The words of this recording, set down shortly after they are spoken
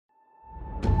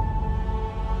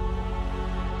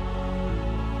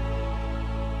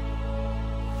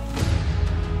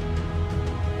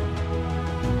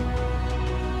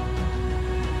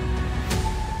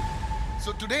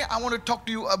today I want to talk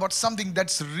to you about something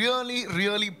that's really,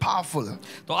 really powerful.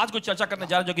 तो आज कुछ चर्चा करने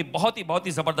जा रहे हैं जो कि बहुत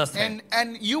ही जबरदस्त है.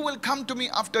 And you will come to me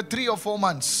after 3 or 4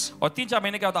 months. और 3-4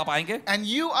 महीने के बाद आप आएंगे. And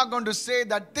you are going to say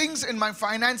that things in my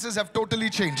finances have totally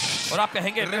changed. और आप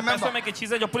कहेंगे मेरे पैसों में की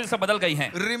चीजें जो पूरी से बदल गई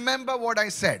हैं. Remember what I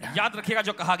said. याद रखिएगा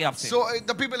जो कहा गया आपसे. So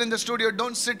the people in the studio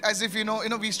don't sit as if you know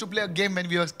we used to play a game when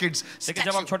we were kids. लेकिन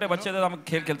जब हम छोटे बच्चे थे तो हम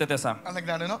खेल खेलते थे ऐसा. Like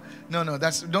that, no,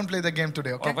 that's don't play the game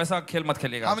today, okay? और वैसा खेल मत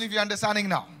खेलिएगा. How many of you are understanding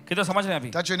now? कितना समझ रहे हैं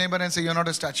अभी? Touch your neighbor and say you're not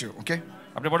a statue, okay?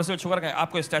 अपने पड़ोसी को छू कर कहें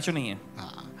आप कोई स्टैचू नहीं है.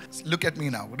 Look at me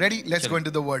now. Ready? Let's go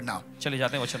into the word now. चलिए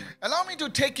जाते हैं वचन में. Allow me to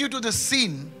take you to the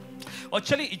scene. और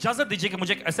चलिए इजाजत दीजिए कि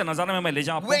मुझे एक ऐसे नजारे में मैं ले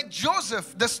जाऊं आपको. Where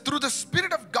Joseph, through the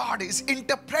Spirit of God, is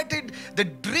interpreted the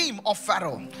dream of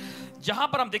Pharaoh. जहां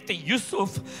पर हम देखते हैं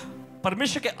यूसुफ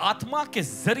परमेश्वर के आत्मा के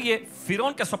जरिए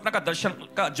फिरौन के स्वप्न का दर्शन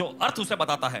का जो अर्थ उसे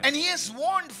बताता है. And he has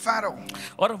warned Pharaoh.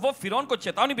 और वो फिरौन को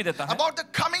चेतावनी भी देता है. About the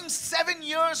coming 7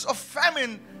 years of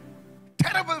famine.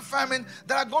 Terrible famine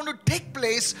that are going to take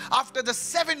place after the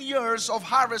 7 years of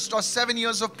harvest or 7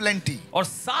 years of plenty. और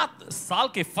 7 साल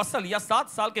के फसल या 7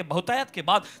 साल के बहुतायत के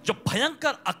बाद जो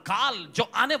भयंकर अकाल जो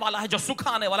आने वाला है, जो सूखा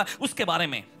आने वाला है, उसके बारे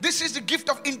में. This is the gift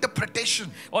of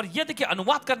interpretation. और ये देखिए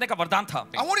अनुवाद करने का वरदान था.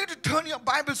 I want you to turn your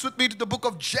Bibles with me to the book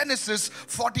of Genesis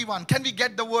 41. Can we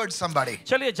get the word, somebody?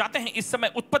 चलिए जाते हैं इस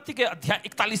समय उत्पत्ति के अध्याय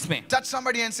 41 में. Touch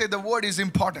somebody and say the word is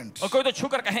important. और कोई तो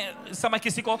छूकर कहें इस समय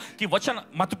किसी को कि वचन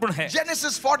महत्वपूर्ण है.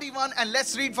 Genesis 41 and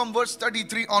let's read from verse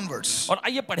 33 onwards. और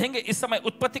आइए पढ़ेंगे इस समय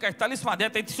उत्पत्ति का 41वां अध्याय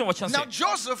 33वें वचन से. Now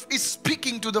Joseph is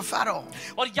speaking to the Pharaoh.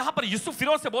 और यहाँ पर यूसुफ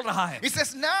फिरौन से बोल रहा है. He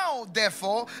says, now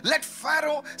therefore let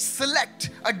Pharaoh select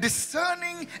a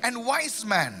discerning and wise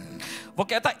man. वो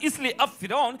कहता है इसलिए अब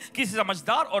फिरौन किसी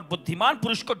समझदार और बुद्धिमान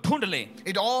पुरुष को ढूंढ ले.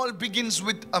 It all begins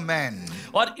with a man.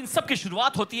 और इन सब की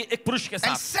शुरुआत होती है एक पुरुष के And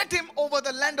साथ. set him over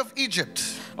the land of Egypt.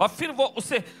 और फिर वो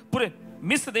उसे पूरे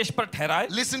मिस्र देश पर ठहराए.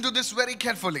 Listen to this very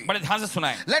carefully. बड़े ध्यान से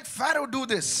सुनाएं. Let Pharaoh do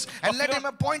this and let him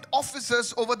appoint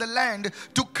officers over the land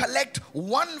to collect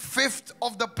 1/5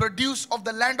 of the produce of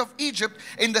the land of Egypt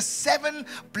in the 7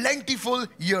 plentiful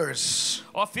years.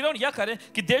 और फिरौन यह करे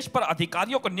कि देश पर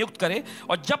अधिकारियों को नियुक्त करे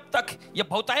और जब तक ये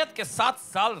बहुतायत के 7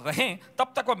 साल रहें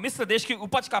तब तक वो मिस्र देश की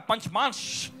उपज का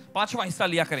पंचमांश 5वां हिस्सा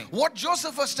लिया करें. What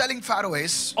Joseph was telling Pharaoh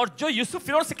is, और जो यूसुफ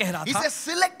फिरौन से कह रहा he था, says,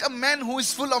 select a man who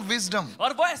is full of wisdom.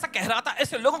 और वो ऐसा कह रहा था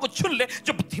ऐसे लोगों को चुन ले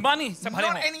जो बुद्धिमानी से भरे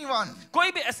Not हों. anyone,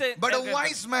 कोई भी ऐसे but a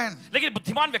wise man. लेकिन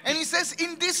बुद्धिमान व्यक्ति. And he says,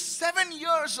 in these 7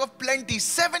 years of plenty,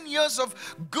 7 years of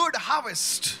good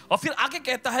harvest, और फिर आगे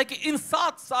कहता है कि इन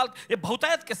 7 साल ये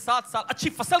बहुतायत के 7 साल अच्छी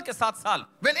फसल के 7 साल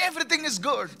when everything is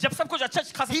good, जब सब कुछ अच्छा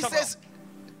खासा he चल रहा says,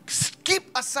 keep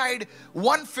aside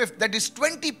 1/5, that is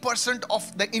 20% of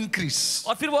the increase.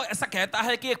 और फिर वो ऐसा कहता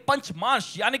है कि एक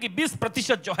पंचमांश यानी कि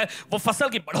 20% जो है वो फसल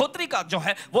की बढ़ोतरी का जो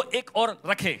है वो एक और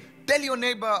रखे. Tell your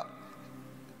neighbor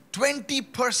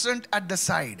 20% at the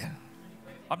side.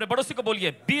 अपने पड़ोसी को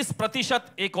बोलिए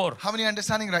 20% एक और. How many are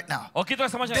understanding right now? और कितना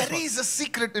समझ रहे There हैं? is a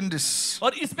secret in this.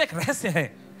 और इसमें एक रहस्य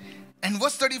है. And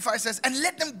verse 35 says, and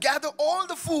let them gather all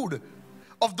the food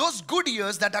of those good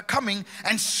years that are coming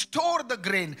and store the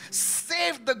grain,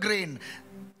 save the grain,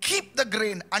 keep the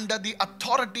grain under the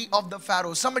authority of the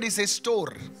Pharaoh. Somebody say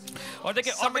store. और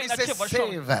देखिए Somebody say अच्छे वर्षों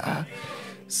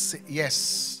save.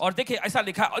 Yes. और देखिए ऐसा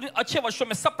लिखा है और अच्छे वर्षों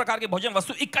में सब प्रकार के भोजन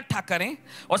वस्तु इकट्ठा करें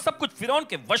और सब कुछ फिरौन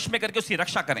के वश में करके उसकी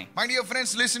रक्षा करें. My dear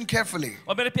friends, listen carefully.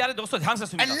 और मेरे प्यारे दोस्तों ध्यान से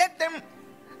And सुनिए. let them,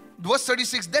 verse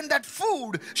 36, then that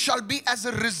food shall be as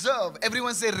a reserve.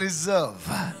 Everyone say reserve.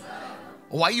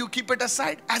 Why you keep it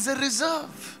aside? As a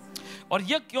reserve. और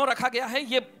ये क्यों रखा गया है?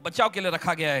 ये बचाव के लिए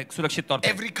रखा गया है सुरक्षित तौर पे.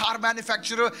 Every car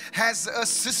manufacturer has a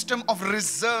system of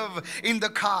reserve in the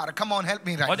car. Come on, help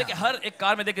me right और देखिए now. हर एक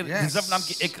कार में देखिए Yes. रिजर्व नाम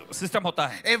की एक सिस्टम होता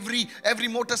है. Every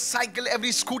motorcycle,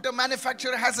 every scooter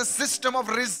manufacturer has a system of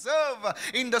reserve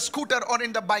in the scooter or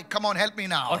in the bike. Come on, help me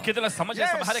now. और कितना समझ रहे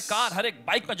हैं? Yes. हर एक कार हर एक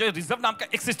बाइक में जो रिजर्व नाम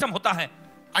का एक सिस्टम होता है.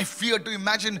 I fear to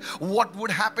imagine what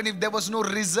would happen if there was no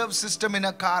reserve system in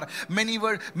a car. Many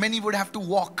would have to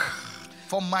walk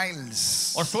for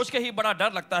miles. और सोच के ही बड़ा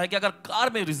डर लगता है कि अगर कार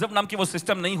में रिजर्व नाम की वो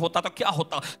सिस्टम नहीं होता तो क्या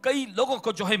होता. कई लोगों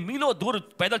को जो है मीलों दूर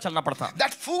पैदल चलना पड़ता.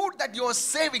 That food that you're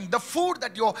saving, the food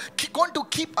that you're going to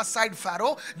keep aside,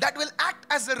 Pharaoh, that will act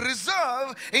as a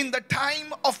reserve in the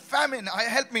time of famine.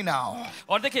 Help me now.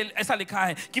 और देखिए ऐसा लिखा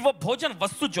है कि वो भोजन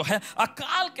वस्तु जो है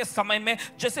अकाल के समय में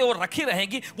जैसे वो रखी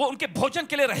रहेगी वो उनके भोजन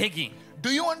के लिए रहेगी.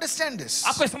 Do you understand this?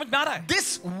 आपको समझ में आ रहा है?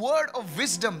 This word of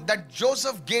wisdom that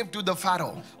Joseph gave to the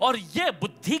Pharaoh, और ये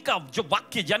बुद्धि का जो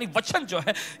वाक्य यानी वचन जो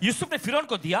है यूसुफ ने फिरौन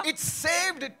को दिया, it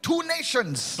saved 2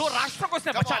 nations. दो राष्ट्रों को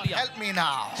इसने Come बचा on, लिया. help me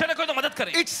now. चलो कोई तो मदद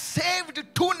करे. It saved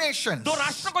 2 nations. दो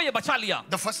राष्ट्रों को ये बचा लिया.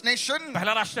 The first nation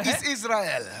पहला राष्ट्र है is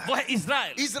Israel. वो है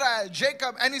Israel. Israel,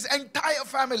 Jacob and his entire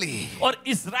family. और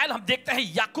इजराइल हम देखते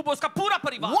हैं याकूब और उसका पूरा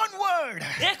परिवार. One word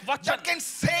एक वचन that can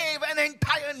save an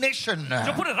entire nation.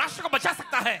 जो पूरे राष्ट्र को बचा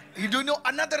सकता है. You do know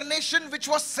another nation which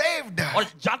was saved? और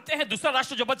जानते हैं दूसरा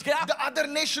राष्ट्र जो बच गया? The other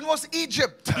nation was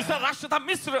Egypt. दूसरा राष्ट्र था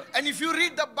मिस्र. And if you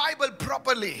read the Bible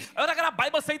properly, और अगर आप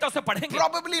बाइबल सही तरह से पढ़ेंगे,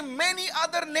 probably many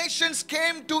other nations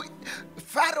came to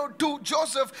Pharaoh, to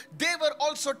Joseph. They were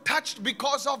also touched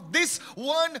because of this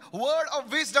one word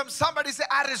of wisdom. Somebody say,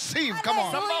 I receive. Come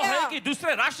on. संभव है कि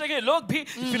दूसरे राष्ट्र के लोग भी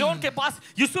फिरौन के पास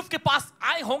यूसुफ के पास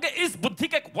आए होंगे इस बुद्धि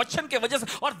के वचन के वजह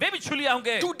से और वे भी छू लिए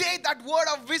होंगे. Today that word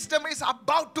of wisdom is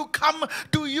about to come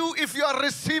to you if you are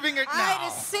receiving it now. I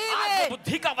receive आज वो it.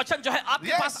 बुद्धि का वचन जो है आपके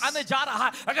Yes. पास आने जा रहा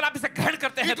है. अगर आप इसे ग्रहण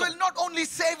करते हैं It तो will not only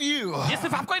save you, ये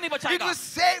सिर्फ आपको ही नहीं it बचाएगा, will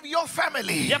save your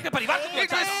family. ये आपके परिवार को भी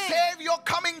It will बचाएगा, save your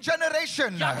coming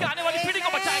generation. ये आपकी आने वाली पीढ़ी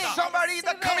को बचाएगा. Somebody,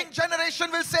 the coming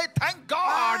generation will say, thank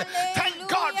God. Thank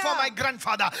God for my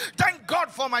grandfather. Thank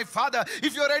God for my father.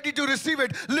 If you're ready to receive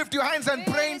it, lift your hands and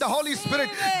pray in the Holy Spirit.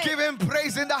 Give him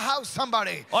praise in the house,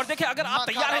 somebody. और देखिए अगर आप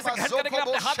तैयार हैं इसे ग्रहण करने के लिए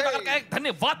अपने हाथ में लगाकर कहें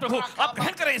धन्यवाद प्रभु, आप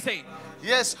ग्रहण करें इसे.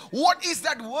 Yes, what is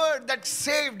that word that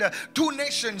saved 2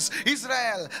 nations?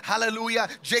 Israel, hallelujah.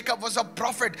 Jacob was a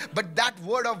prophet, but that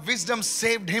word of wisdom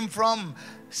saved him from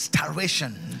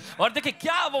starvation. और देखिए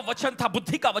क्या वो वचन था,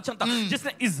 बुद्धि का वचन था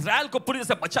जिसने इजराइल को पूरी तरह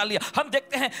से बचा लिया. हम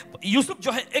देखते हैं यूसुफ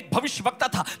जो है एक भविष्यवक्ता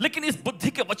था, लेकिन इस बुद्धि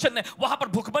के वचन ने वहां पर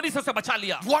भूखमरी से उसे बचा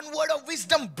लिया. One word of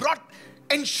wisdom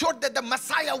ensured that the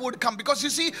Messiah would come, because you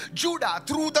see, Judah,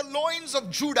 through the loins of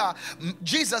Judah,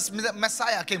 Jesus, the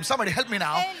Messiah came. Somebody help me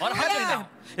now. और हम देखते हैं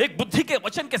एक बुद्धि के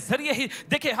वचन के जरिए ही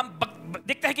देखिए हम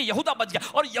देखते हैं कि यहूदा बच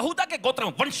गया और यहूदा के गोत्र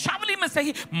वंशावली में से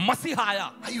ही मसीहा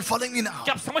आया. Are you following me now?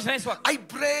 क्या आप समझ रहे हैं इस वक्त? I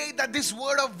pray that this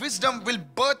word of wisdom will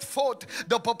birth forth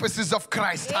the purposes of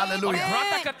Christ. Hallelujah.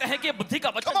 प्रार्थना करते हैं कि ये बुद्धि का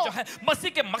वचन जो है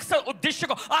मसीह के मकसद उद्देश्य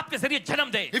को आपके जरिए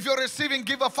जन्म दे. If you're receiving,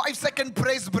 give a 5-second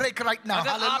praise break right now. अगर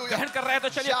आप Hallelujah. ग्रहण कर रहे हैं तो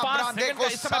चलिए 5 सेकंड का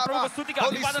इस समय प्रभु की स्तुति का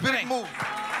Holy अभिवादन Spirit करें. move.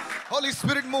 Holy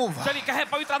Spirit move. चलिए कहें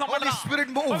पवित्र आत्मा Holy मंडरा. Spirit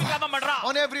move. पवित्र आत्मा मंडरा.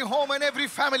 On every home and every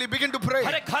family, begin to pray.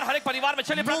 हर एक घर हर एक परिवार में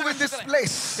चलिए Move in this प्रार्थना करें.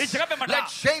 place. इस जगह पे मंडरा. Let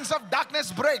chains of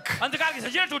darkness break. अंधकार की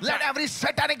जंजीरें टूट Let जाएं. every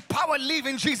satanic power leave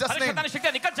in Jesus' हर एक name. शैतानी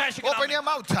शक्तियां निकल जाएं यीशु के नाम Open में. your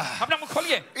mouth. अपना मुंह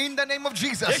खोलिए In the name of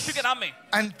Jesus. यीशु के नाम में.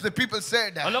 And the people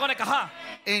said, और लोगों ने कहा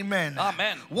Amen.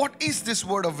 Amen. What is this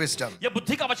word of wisdom? ये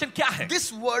बुद्धि का वचन क्या है?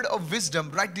 This word of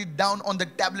wisdom, write it down on the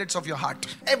tablets of your heart.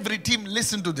 Every team,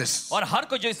 listen to this. और हर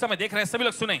कोई जो इस समय देख रहे हैं सभी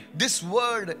लोग सुने. This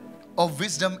word of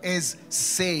wisdom is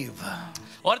save.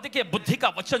 और देखिए बुद्धि का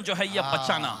वचन जो है ये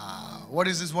बचाना. What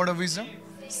is this word of wisdom?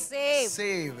 Save.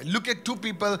 Save. Look at 2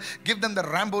 people, give them the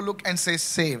Rambo look and say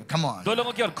save. Come on. दो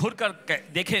लोगों की ओर घूर कर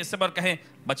देखें इस समय कहें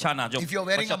बचाना. जो If you're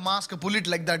wearing a बचत. mask, pull it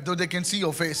like that, though they can see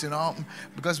your face,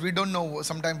 because we don't know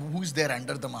sometimes who's there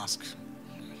under the mask.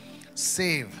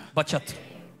 Save. बचत.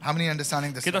 How many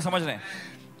understanding this? कितना समझ रहे हैं?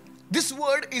 This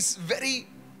word is very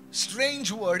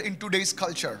strange word in today's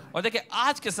culture. और देखिए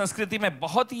आज के संस्कृति में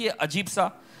बहुत ही अजीब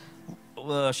सा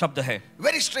शब्द है.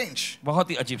 Very strange. बहुत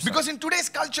ही अजीब सा. Because in today's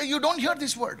culture, you don't hear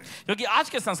this word. क्योंकि आज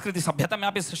के संस्कृति सभ्यता में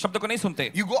आप इस शब्द को नहीं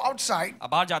सुनते. You go outside, अब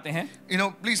बाहर जाते हैं,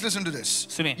 please listen to this.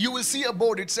 सुनिए. You will see a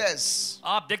board, it says,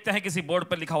 आप देखते हैं किसी बोर्ड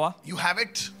पर लिखा हुआ you have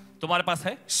it, तुम्हारे पास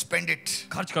है spend it.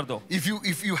 खर्च कर दो. If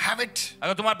you have it,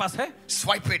 अगर तुम्हारे पास है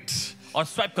swipe it. और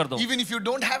स्वाइप कर दो. Even if you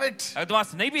don't have it, अगर तुम्हारे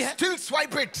पास नहीं भी है still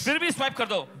swipe it. फिर भी स्वाइप कर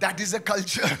दो. That is a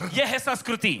culture. ये है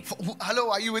संस्कृति. Hello,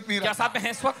 are you with me क्या right साथ now? में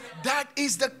हैं इस वक्त? That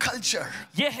is the culture.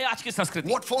 ये है आज की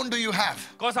संस्कृति. What phone do you have?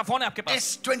 कौन सा फोन है आपके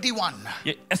पास? S21.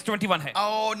 ये S21 है.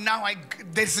 Oh, now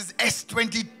this is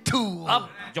S22. अब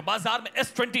जो बाजार में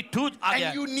S22 आ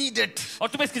गया And you need it. और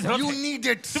तुम्हें इसकी जरूरत You है need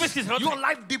it. तुम्हें इसकी जरूरत Your है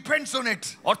life depends on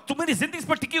it. और तुम्हारी जिंदगी इस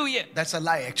पर टिकी हुई है. That's a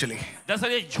lie, actually.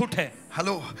 दरअसल ये झूठ है.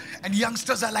 Hello. And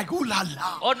youngsters are like, ooh la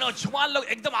la. और नौजवान लोग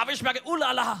एकदम आवेश में आके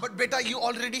उलाला. But beta, you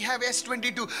already have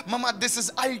S22. Mama, this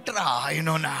is ultra,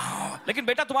 now. लेकिन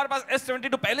बेटा तुम्हारे पास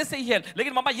S22 पहले से ही है.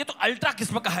 लेकिन मामा ये तो अल्ट्रा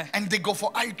किस्म का है. And they go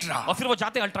for ultra. और फिर वो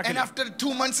जाते हैं अल्ट्रा के And लिए. after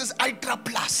 2 months is ultra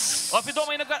plus. और फिर 2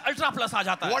 महीने का अल्ट्रा प्लस आ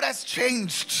जाता है. What has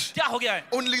changed? क्या हो गया है?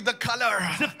 Only the color.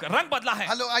 सिर्फ रंग बदला है.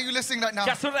 Hello, are you listening right now?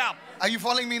 क्या सुन रहे हैं आप? Are you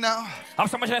following me now? आप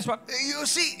समझ रहे हैं इस वक्त? You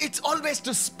see, it's always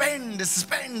to spend.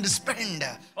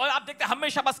 और आप देखते हैं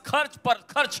हमेशा बस खर्च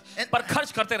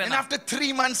करते And रहना. after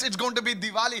 3 months, it's going to be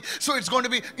Diwali. So it's going to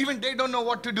be, even they don't know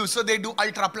what to do. So they do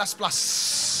ultra plus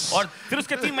plus. और फिर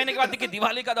उसके 3 महीने के बाद देखिए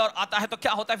दिवाली का दौर आता है तो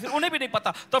क्या होता है फिर उन्हें भी नहीं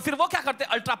पता तो फिर वो क्या करते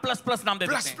हैं अल्ट्रा प्लस प्लस नाम दे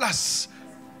देते हैं. Plus.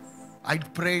 I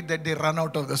pray that they run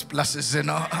out of those pluses, you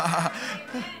know.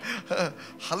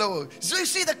 Hello. So you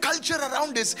see, the culture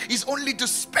around us is only to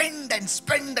spend and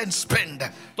spend and spend.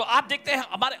 तो आप देखते हैं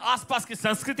हमारे आसपास की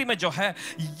संस्कृति में जो है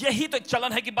यही तो एक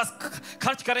चलन है कि बस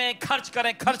खर्च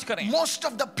करें. Most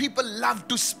of the people love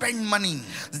to spend money.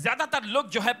 ज्यादातर लोग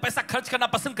जो है पैसा खर्च करना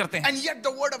पसंद करते हैं. And yet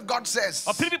the word of God says,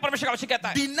 और फिर भी परमेश्वर का वचन कहता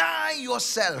है deny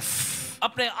yourself.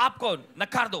 अपने आप को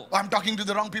नकार दो. I'm talking to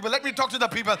the wrong people. Let me talk to the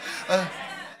people.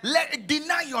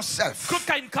 Deny yourself. खुद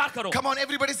का इनकार करो. Come on,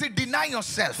 everybody say deny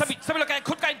yourself. सभी लोग कहें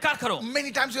खुद का इनकार करो.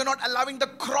 Many times we are not allowing the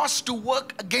cross to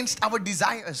work against our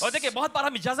desires. और देखिए बहुत बार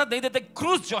हम इजाजत नहीं देते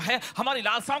क्रूस जो है हमारी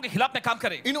लालसाओं के खिलाफ में काम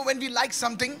करे. You know, when we like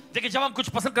something, देखिए जब हम कुछ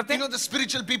पसंद करते you हैं know the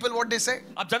spiritual people what they say?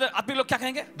 अब ज्यादा आदमी लोग क्या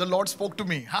कहेंगे? The Lord spoke to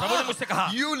me. प्रभु ने मुझसे कहा.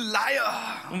 You liar.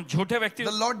 तुम झूठे व्यक्ति.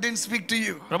 The Lord didn't speak to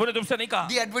you. प्रभु ने तुमसे नहीं कहा.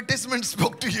 The advertisement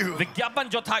spoke to you. विज्ञापन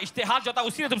जो था इश्तिहार जो था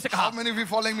उसी ने तुमसे कहा. How many of you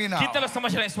following me now? कितने लोग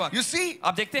समझ रहे हैं इस वक्त? You see,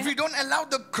 आप देखते हैं we don't allow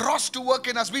the cross to work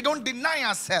in us. We don't deny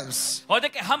ourselves. और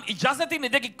देखिए हम इजाजत ही नहीं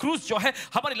देते कि क्रूस जो है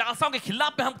हमारी लालसाओं के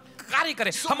खिलाफ में हम कार्य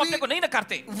करें. हम अपने को नहीं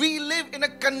नकारते. We live in a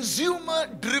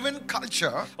consumer-driven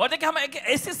culture. और देखिए हम एक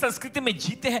ऐसी संस्कृति में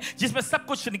जीते हैं जिसमें सब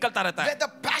कुछ निकलता रहता है. Where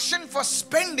the passion for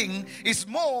spending is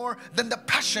more than the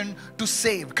passion to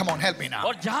save. Come on, help me now.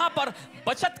 और जहां पर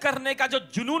बचत करने का जो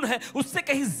जुनून है उससे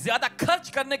कहीं ज्यादा खर्च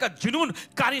करने का जुनून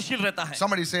कार्यशील रहता है.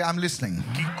 Somebody say, I'm listening.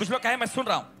 कुछ लोग कहें मैं सुन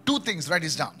रहा हूं. 2 things, write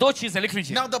this down. 2 चीजें लिख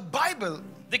लीजिए. Now the Bible,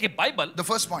 देखिए बाइबल the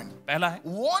first point, पहला है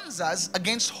warns us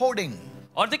against hoarding.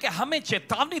 और देखिए हमें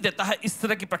चेतावनी देता है इस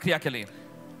तरह की प्रक्रिया के लिए.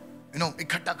 You know,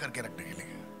 इकट्ठा करके रखने के लिए.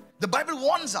 The Bible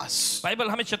warns us. Bible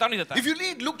हमें चेतावनी देता है. If you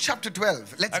read Luke chapter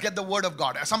 12, let's get the word of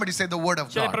God. Somebody say the word of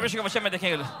चलिए God. परमेश्वर के वचन में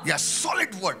देखेंगे. Yes,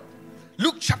 solid word.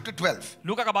 Luke chapter 12.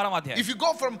 लूका का 12वां अध्याय. If you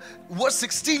go from verse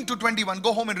 16 to 21,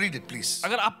 go home and read it, please.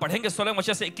 अगर आप पढ़ेंगे 16वें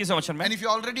वचन से 21वें वचन में. And if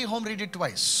you're already home, read it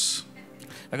twice.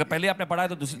 अगर पहले आपने पढ़ा है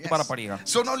तो दूसरी दोबारा पढ़िएगा.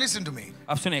 So now listen to me.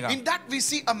 अब सुनिएगा. In that we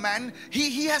see a man,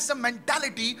 he has a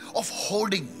mentality of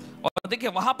hoarding. और देखिए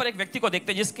वहां पर एक व्यक्ति को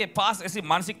देखते हैं जिसके पास ऐसी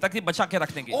मानसिकता की बचा के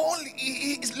रखने की.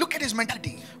 Look at his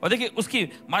mentality. और देखिए उसकी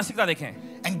मानसिकता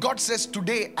देखें. And God says,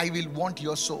 today I will want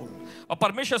your soul. और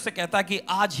परमेश्वर से कहता है कि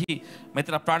आज ही मैं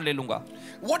तेरा प्राण ले लूंगा.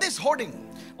 What is hoarding?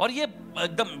 और ये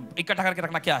एकदम इकट्ठा करके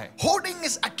रखना क्या है? Hoarding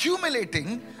is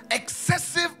accumulating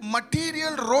excessive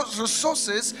material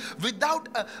resources without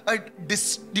a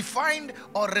defined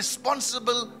or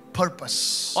responsible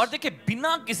purpose. और देखिए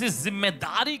बिना किसी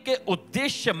जिम्मेदारी के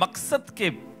उद्देश्य मकसद के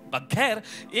बगैर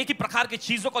एक ही प्रकार की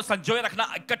चीजों को संजोए रखना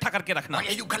इकट्ठा करके रखना. Why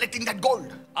are you collecting that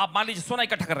gold? आप मान लीजिए सोना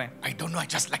इकट्ठा कर रहे हैं. I don't know, I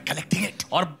just like collecting it.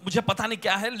 और मुझे पता नहीं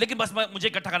क्या है लेकिन बस मुझे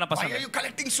इकट्ठा करना Why पसंद are है. you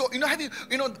collecting so?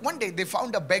 You know, one day they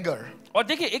found a beggar. और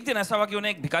देखिए एक दिन ऐसा हुआ कि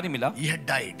उन्हें एक भिखारी मिला. He had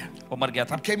died. वो मर गया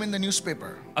था. It came in the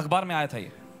newspaper. अखबार में आया था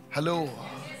ये. Hello.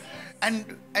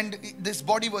 And this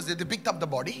body was there. They picked up the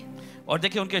body. और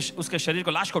देखिए उनके उसके शरीर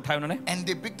को लाश को उठाया उन्होंने. And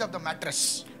they picked up the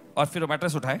mattress. और फिर वो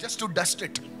मैट्रेस उठाए Just to dust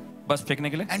it. बस फेंकने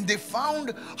के लिए. And they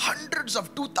found hundreds of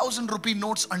 2,000 rupee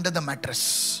notes under the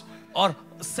mattress. और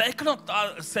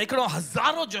सैकड़ों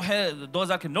हजारों जो है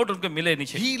 2000 के नोट उनको मिले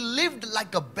नीचे. He lived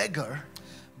like a beggar.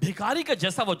 भिखारी का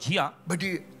जैसा वो जिया. But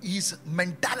his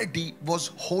mentality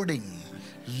was hoarding.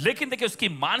 लेकिन देखिए उसकी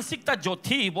मानसिकता जो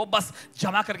थी वो बस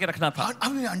जमा करके रखना था. How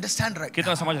do you understand right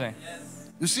कितना now? समझ रहे हैं?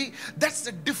 You see, that's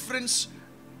the difference.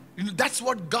 You know, that's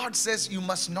what God says you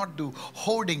must not do.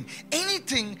 Hoarding.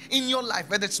 Anything in your life,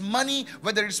 whether it's money,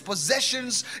 whether it's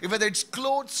possessions, whether it's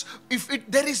clothes,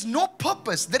 there is no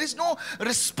purpose, there is no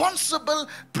responsible,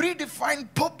 predefined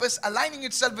purpose aligning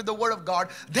itself with the word of God,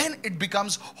 then it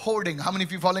becomes hoarding. How many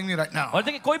of you following me right now? और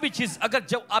देखिए कोई भी चीज अगर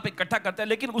जब आप इकट्ठा करते हैं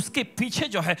लेकिन उसके पीछे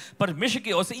जो है परमेश्वर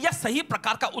की ओर से या सही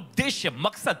प्रकार का उद्देश्य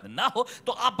मकसद ना हो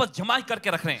तो आप बस जमा ही करके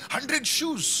रख रहे हैं. 100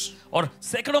 shoes. और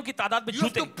सैकड़ों की तादाद में You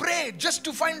have जूते. to pray just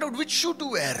to find out which shoe to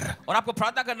wear. और आपको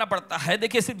प्रार्थना करना पड़ता है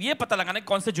देखिए सिर्फ ये पता लगाना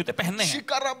कौन से जूते पहनने हैं.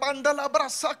 Shikara bandala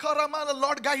brasakara mala,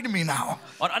 Lord guide me now.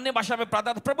 और अन्य भाषा में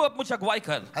प्रार्थना प्रभु अब मुझे अगुवाई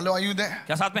कर. Hello, are you there?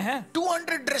 क्या साथ में हैं?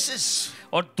 200 dresses.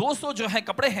 और 200 जो है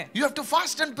कपड़े हैं. You have to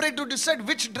fast and pray to decide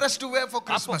which dress to wear for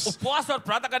आपको Christmas. उपवास और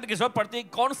प्रार्थना करने की जरूरत पड़ती है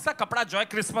कौन सा कपड़ा जो है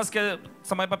क्रिसमस के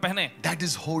समय पर पहने. That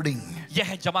is hoarding. यह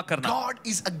है जमा करना। God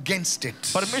is against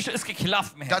it. परमेश्वर इसके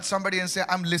खिलाफ में है। Touch somebody and say,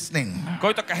 I'm listening.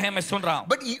 कोई तो कहे मैं सुन रहा हूँ।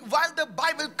 But while the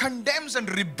Bible condemns and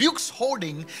rebukes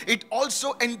hoarding, it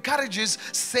also encourages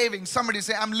saving. Somebody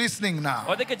say, I'm listening now.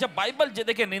 और देखिए जब बाइबल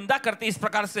देखिए निंदा करती है इस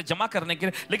प्रकार से जमा करने के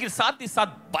लिए, लेकिन साथ ही साथ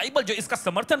बाइबल जो इसका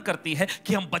समर्थन करती है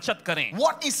कि हम बचत करें।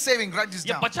 What is saving? Write this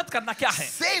ये down. बचत करना क्या है?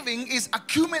 Saving is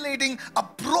accumulating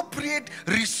appropriate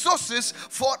resources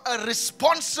for a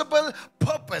responsible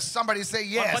purpose. Somebody say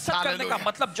yes. बचत करने का Hallelujah.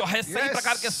 मतलब जो है सही Yes.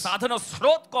 प्रकार के साधन और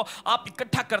स्रोत को आप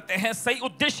इकट्ठा करते हैं सही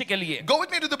उद्देश्य के लिए। Go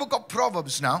with me to the book of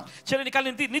Proverbs now. चलिए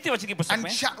निकालें नीति वचन की पुस्तक And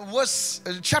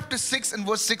में chapter 6 and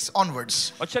verse 6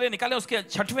 onwards. और चलिए निकालें उसके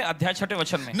 6वें अध्याय 6वें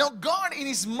वचन में। Now God in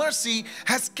His mercy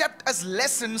has kept us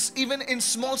lessons even in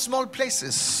small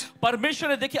places. परमेश्वर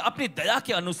ने देखिए अपनी दया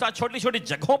के अनुसार छोटी-छोटी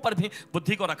जगहों पर भी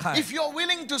बुद्धि को रखा है। If you're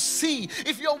willing to see,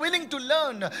 if you're willing to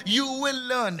learn, you will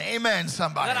learn. Amen,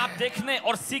 somebody. अगर आप देखने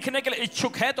और सीखने के लिए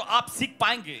इच्छुक हैं तो आप सीख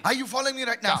पाएंगे। Are you following me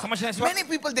right now? क्या समझ रहे हैं इस वक्त? Many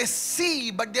people, they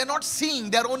see, but they're not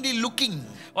seeing. They're only looking.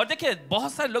 और देखिए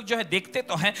बहुत सारे लोग जो है देखते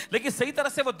तो हैं लेकिन सही तरह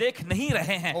से वो देख नहीं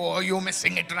रहे हैं। Oh, you're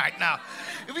missing it right now.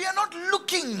 We are not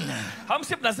looking. हम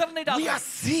सिर्फ नजर नहीं डाल We रहे, are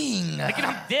seeing. लेकिन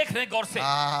हम देख रहे हैं गौर से।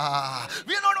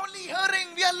 We are not only hearing,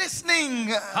 we are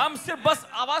listening. हम सिर्फ बस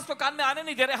आवाज को कान में आने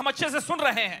नहीं दे रहे, हम अच्छे से सुन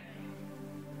रहे हैं।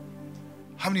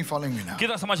 How many following me now?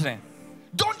 कितना समझ रहे हैं?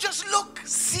 Don't just look,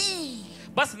 see.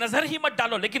 बस नजर ही मत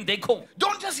डालो लेकिन देखो।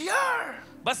 Don't just hear.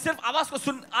 बस सिर्फ आवाज को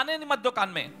सुन आने नहीं मत दो कान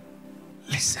में,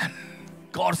 Listen.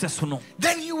 गौर से सुनो,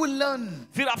 Then you will learn.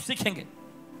 फिर आप सीखेंगे।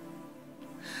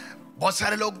 बहुत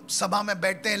सारे लोग सभा में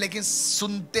बैठते हैं लेकिन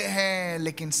सुनते हैं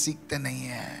लेकिन सीखते नहीं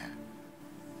हैं,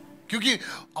 क्योंकि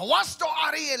आवाज तो आ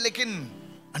रही है लेकिन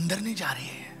अंदर नहीं जा रही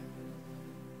है।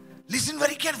 Listen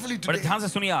very carefully बड़े today. ध्यान से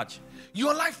सुनिए आज।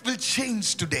 Your life will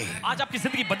change today. आज आपकी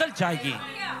जिंदगी बदल जाएगी।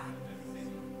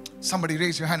 Somebody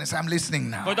raise your hand and say, I'm listening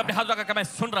now. कोई तो अपने हाथ उठाकर कहे मैं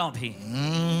सुन रहा हूं भी।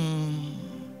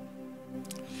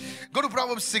 Go to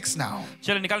Proverbs 6 now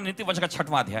चलिए निकालो नीति वचन का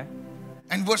 6वां अध्याय,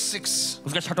 and verse 6.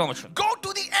 उसका 6वां वचन। Go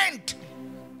to the end.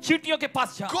 चींटियों के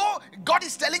पास जा। Go. God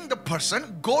is telling the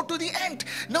person, go to the end.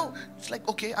 No, it's like,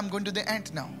 okay, I'm going to the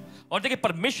end now. और देखिए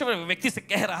परमेश्वर व्यक्ति से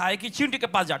कह रहा है कि चींटी के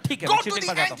पास जा। ठीक है, Go मैं to चींटी के the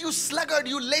पास जाता end, you sluggard,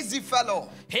 you lazy fellow.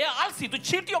 हूं। हे आलसी, तू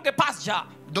चींटियों के पास जा।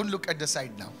 Don't look at the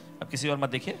side now. अब किसी और मत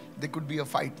देखिए। There could be a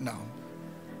fight now.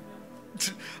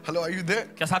 Hello, are you there?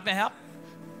 क्या साथ में हैं आप?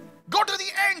 Go to the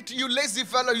end, you lazy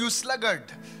fellow, you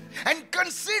sluggard, and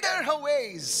consider her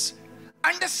ways.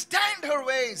 Understand her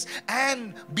ways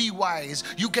and be wise.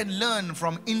 You can learn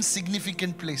from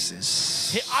insignificant places.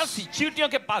 हे आलसी, चींटियों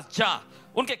के पास जा,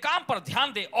 उनके काम पर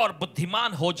ध्यान दे और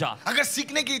बुद्धिमान हो जा। अगर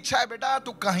सीखने की इच्छा है बेटा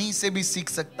तो कहीं से भी सीख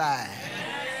सकता है,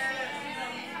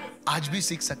 आज भी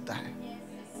सीख सकता है।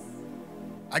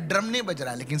 आज ड्रम नहीं बज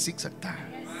रहा है लेकिन सीख सकता है।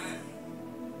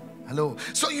 Hello.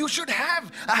 So you should have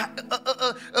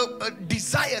a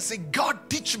desire. Say, God,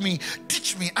 teach me.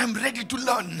 I'm ready to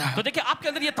learn. तो देखिए आपके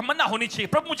अंदर ये तमन्ना होनी चाहिए,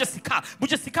 प्रभु मुझे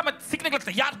सिखा, मैं सीखने के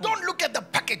लिए तैयार हूं। Don't look at the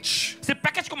package. सिर्फ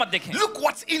पैकेज को मत देखें, Look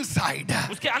what's inside.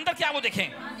 उसके अंदर क्या है वो देखें।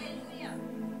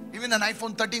 Even an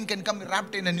iPhone 13 can come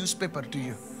wrapped in a newspaper to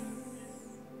you.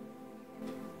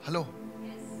 Hello.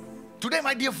 Today,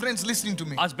 my dear friends, listening to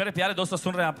me. आज मेरे प्यारे दोस्तों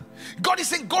सुन रहे हैं आप? God is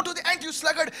saying, go to the end, you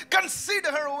sluggard.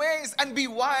 Consider her ways and be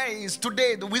wise.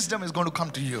 Today, the wisdom is going to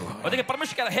come to you. और देखिए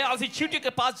परमेश्वर कह रहा है आलसी चींटियों के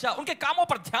पास जा, उनके कामों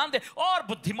पर ध्यान दे और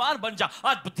बुद्धिमान बन जा।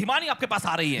 आज बुद्धिमानी आपके पास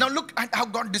आ रही है। Now look at how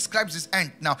God describes this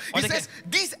ant. Now He says,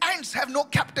 these ants have no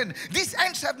captain. These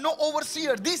ants have no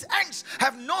overseer. These ants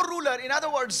have no ruler. In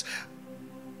other words,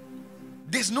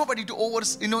 there's nobody to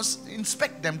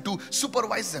inspect them, to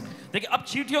supervise them. देखिए अब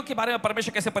चींटियों के बारे में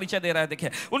परमेश्वर कैसे परिचय दे रहा है।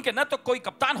 देखिए उनके न तो कोई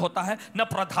कप्तान होता है, न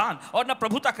प्रधान और न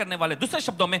प्रभुता करने वाले। दूसरे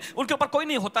शब्दों में उनके ऊपर कोई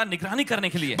नहीं होता निगरानी करने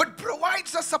के लिए। But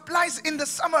provides the supplies in the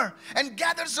summer and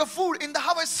gathers the food in the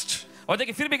harvest. और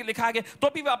देखिए फिर भी लिखा है कि तो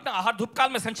भी वे अपना आहार धूपकाल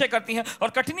में संचय करती हैं और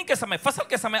कटनी के समय, फसल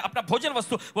के समय अपना भोजन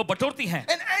वस्तु वो बटोरती हैं।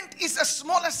 An ant is the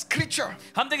smallest creature.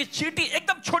 हम देखिए चींटी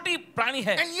एकदम छोटी प्राणी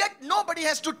है And yet nobody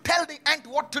has to tell the ant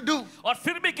what to do. और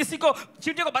फिर भी किसी को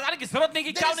चींटियों को बताने की जरूरत नहीं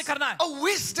कि क्या There उन्हें is करना है। a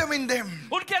wisdom in them.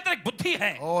 उनके अंदर एक बुद्धि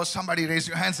है। Oh, somebody raise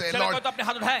your hand, say, चलो Lord, कोई तो अपने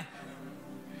हाथ उठाए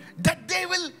that they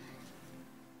will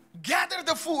gather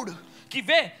the food. कि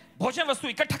वे भोजन वस्तु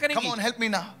इकट्ठा Come करेंगी। on, help me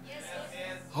now.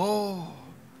 Oh,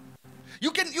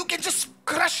 you can just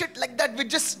crush it like that with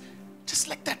just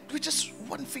like that with just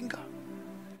one finger.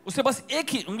 उसे बस एक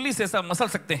ही उंगली से सब मसल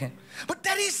सकते हैं। But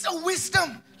there is a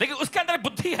wisdom लेकिन उसके अंदर एक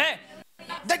बुद्धि है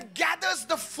that gathers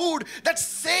the food, that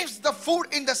saves the food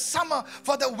in the summer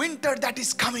for the winter that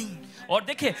is coming. और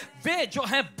देखिए वे जो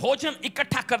है भोजन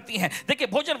इकट्ठा करती हैं। देखिए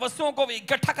भोजन वस्तुओं को वे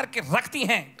इकट्ठा करके रखती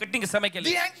हैं कटनी के समय के The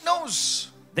लिए। ant knows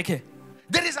देखिए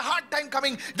There is a hard time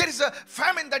coming. There is a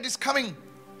famine that is coming.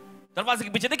 दरवाजे के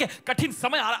पीछे देखिए कठिन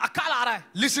समय आ रहा है, अकाल आ रहा है.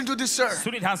 Listen to this, sir.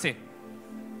 सुनिए ध्यान से.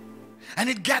 And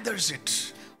it gathers it.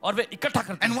 और वे इकट्ठा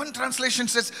करते And हैं. one translation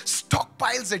says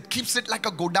stockpiles it, keeps it like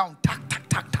a go down. Tak, tak,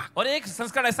 tak, tak. और एक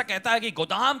संस्करण ऐसा कहता है कि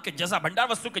गोदाम के जैसा, भंडार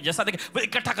वस्तु के जैसा देखे वो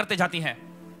इकट्ठा करते जाती हैं.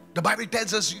 The Bible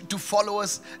tells us to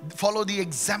follow the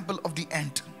example of the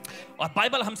ant. और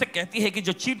बाइबल हमसे कहती है कि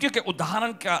जो चींटियों के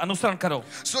उदाहरण का अनुसरण करो.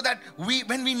 So that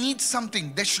when we need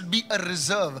something, there should be a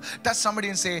reserve. Touch somebody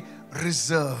and say,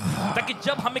 reserve. ताकि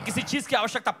जब हमें किसी चीज की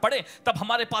आवश्यकता पड़े तब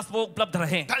हमारे पास वो उपलब्ध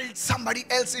रहे. Tell somebody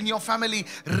else in your family,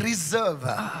 reserve.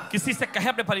 किसी से कहें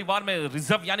अपने परिवार में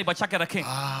रिजर्व यानी बचा के रखें.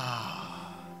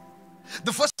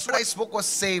 The first word I spoke was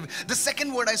save. The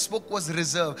second word I spoke was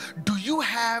reserve. Do you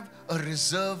have a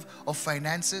reserve of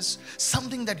finances?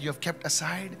 Something that you have kept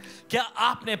aside? क्या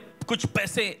आपने कुछ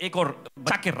पैसे एक और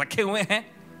बचा के रखे हुए हैं?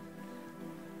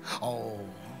 Oh,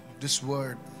 this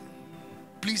word.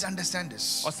 Please understand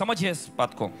this. और समझिए इस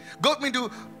बात को. Go with me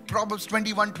to Proverbs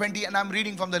 21:20 and I'm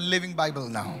reading from the Living Bible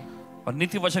now. और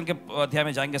नीति वचन के अध्याय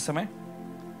में जाएंगे इस समय.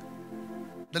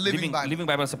 The Living Bible. Living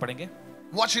Bible से पढ़ेंगे.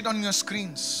 Watch it on your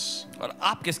screens. और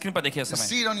आपके स्क्रीन पर देखिए इस समय.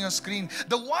 See it on your screen.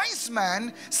 The wise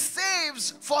man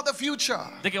saves for the future.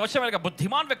 देखिए वचन में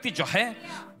बुद्धिमान व्यक्ति जो है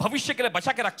भविष्य के लिए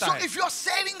बचा के रखता So है. if you're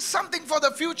saving something for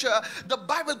the future, the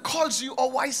Bible calls you a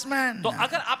wise man. तो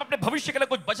अगर आप अपने भविष्य के लिए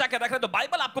कुछ बचा के रख रहे हैं तो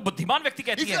बाइबल आपको बुद्धिमान व्यक्ति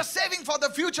कहती If है. you're saving for the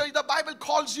future, the Bible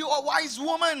calls you a wise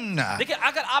woman. देखिए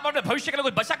अगर आप अपने भविष्य के लिए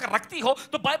कुछ बचा कर रखती हो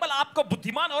तो बाइबल आपको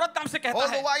बुद्धिमान औरत नाम से कहता All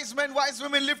the है. wise men, wise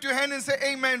women, lift your hand and say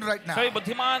amen right now. सभी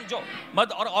बुद्धिमान जो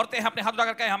मर्द और औरतें हैं अपने हाथ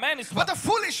उठाकर कहें आमीन इस But वक्त. the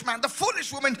foolish man, the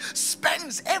foolish woman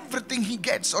spends everything he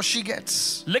gets or she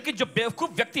gets. लेकिन जो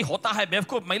बेवकूफ व्यक्ति होता है,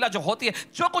 बेवकूफ महिला जो होती है,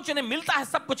 जो कुछ इन्हें मिलता है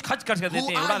सब कुछ खर्च कर देती Who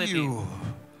है, उड़ा are देती है. you?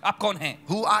 आप कौन हैं?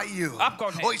 Who are you? आप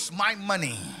कौन हैं? Oh, it's my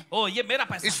money. ओ ये मेरा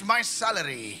पैसा, It's my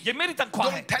salary. ये मेरी तनख्वाह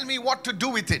है Don't tell me what to do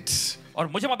with it.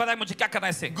 और मुझे मत बताइए मुझे क्या करना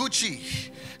है इससे. Gucci,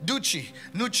 Ducci,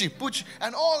 Nucci, Pucci,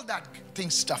 and all that thing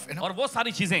stuff. You know? और वो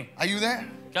सारी चीजें Are you there?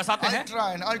 क्या साथ हैं?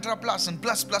 Ultra and ultra plus and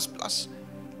plus plus plus.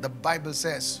 The Bible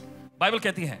says Bible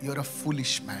कहती है you're a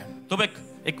foolish man. तुम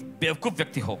एक बेवकूफ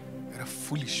व्यक्ति हो. You're a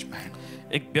foolish man.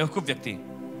 एक बेवकूफ व्यक्ति.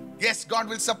 Yes, God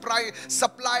will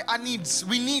supply our needs.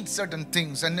 We need certain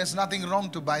things and there's nothing wrong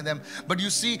to buy them. But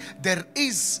you see, there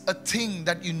is a thing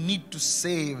that you need to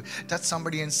save. Touch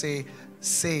somebody and say,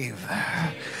 save,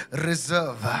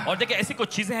 reserve. और देखिए ऐसी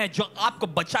कुछ चीजें हैं जो आपको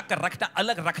बचा कर रखना,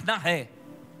 अलग रखना है.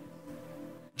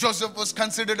 Joseph was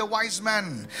considered a wise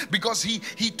man because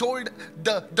he told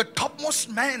the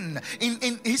topmost man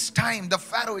in his time, the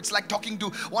Pharaoh. It's like talking to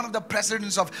one of the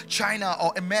presidents of China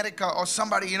or America or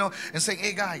somebody, you know, and saying,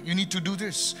 hey guy, you need to do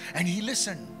this. And he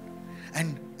listened.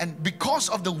 And because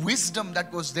of the wisdom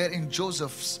that was there in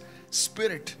Joseph's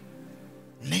spirit,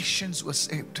 nations were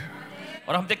saved.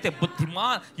 और हम देखते हैं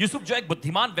बुद्धिमान यूसुफ जो एक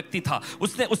बुद्धिमान व्यक्ति था,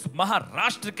 उसने उस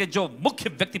महाराष्ट्र के जो मुख्य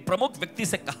व्यक्ति, प्रमुख व्यक्ति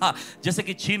से कहा, जैसे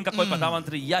कि चीन का कोई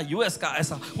प्रधानमंत्री या यूएस का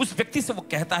ऐसा, उस व्यक्ति से वो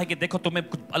कहता है कि देखो तुम्हें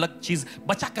कुछ अलग चीज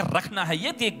बचा कर रखना है.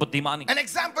 ये थी एक बुद्धिमानी. An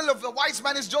example of a wise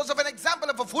man is Joseph. An example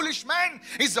of a foolish man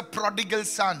is a prodigal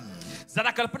son.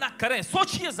 जरा कल्पना करें,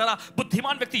 सोचिए जरा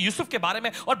बुद्धिमान व्यक्ति यूसुफ के बारे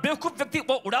में और बेवकूफ व्यक्ति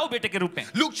वो उड़ाऊ बेटे के रूप में.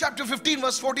 Luke chapter 15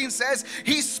 verse 14 says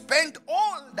he spent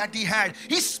all that he had.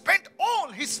 He spent all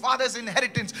his father's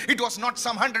inheritance. It was not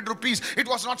some 100 rupees. It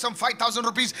was not some 5,000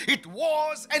 rupees. It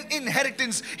was an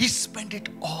inheritance. He spent it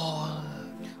all.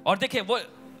 और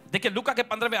देखिए लूका के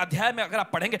 15वें अध्याय में अगर आप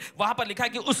पढ़ेंगे वहां पर लिखा है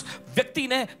कि उस व्यक्ति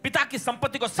ने पिता की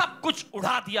संपत्ति को सब कुछ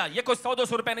उड़ा दिया. ये कोई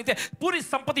 100-200 रुपए नहीं थे, पूरी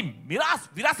संपत्ति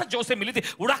विरासत जो उसे मिली थी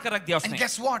उड़ा कर रख दिया उसने. And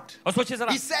guess what? और सोचिए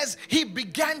जरा, he says he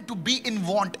began to be in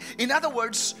want. In other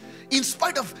words, in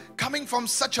spite of coming from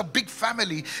such a big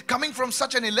family, coming from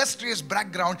such an illustrious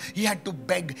background, he had to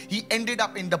beg. He ended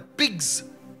up in the pigs'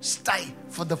 sty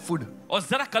for the food. और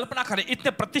जरा कल्पना करें,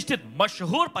 इतने प्रतिष्ठित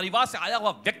मशहूर परिवार से आया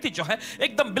हुआ व्यक्ति जो है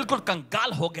एकदम बिल्कुल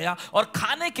कंगाल हो गया और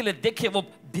खाने के लिए देखिए वो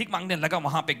भीख मांगने लगा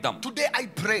वहां पे एकदम. Today I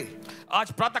pray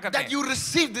आज प्रार्थना करते that हैं you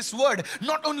receive this word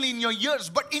not only in your ears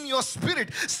but in your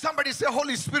spirit. Somebody say,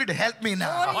 Holy Spirit, help me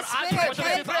now. और आज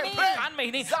कान में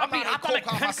ही नहीं अपनी आत्मा में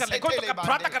ग्रहण कर ले. कोई तो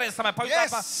प्रार्थना करे इस समय, पवित्र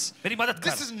आत्मा मेरी मदद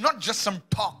कर. This is not just some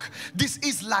talk. This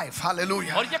is life.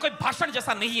 Hallelujah. और ये कोई भाषण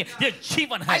जैसा नहीं है, ये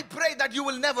जीवन I है. pray that you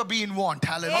will never be in want.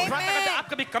 Hallelujah. आप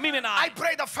कभी कमी में ना I आए.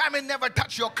 pray the famine never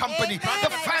touch your company. Amen. The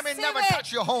famine Receive never it.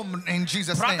 touch your home in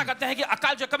Jesus' प्रार्थना name. करते हैं कि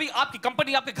अकाल जो कभी आपकी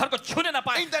कंपनी आपके घर को छूने ना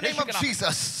पाए. In the name Yeshu of के नाम में.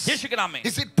 Jesus. यीशु के नाम में.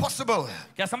 Is it possible?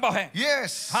 क्या संभव है?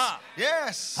 Yes. हाँ.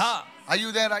 Yes. हाँ. Are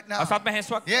you there right now? और साथ में हैं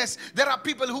इस वक्त. Yes. There are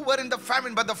people who were in the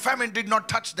famine, but the famine did not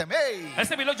touch them. Hey.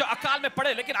 ऐसे भी लोग जो अकाल में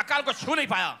पड़े लेकिन अकाल को छू नहीं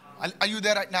पाया. Are you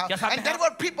there right now? क्या साथ में And there हैं?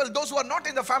 were people, those who are not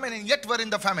in the famine and yet were in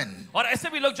the famine. और ऐसे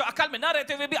भी लोग जो अकाल में ना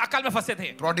रहते हुए भी अकाल में फंसे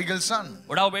थे. Prodigal son.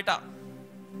 उड़ाओ बेटा.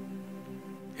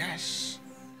 Yes.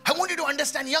 I want you to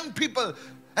understand, young people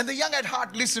and the young at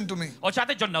heart, listen to me. और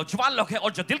चाहते जो नौजवान लोग हैं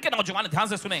और जो दिल के नौजवान हैं, ध्यान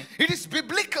से सुने. It is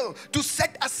biblical to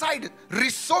set aside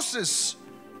resources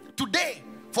today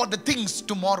for the things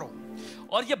tomorrow.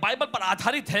 और ये बाइबल पर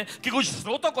आधारित है कि कुछ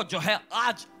स्रोतों को जो है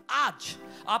आज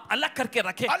आप अलग करके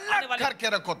रखें अलग करके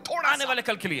रखो, थोड़ा आने वाले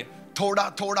कल के लिए. थोड़ा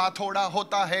थोड़ा थोड़ा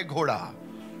होता है घोड़ा.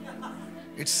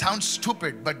 It sounds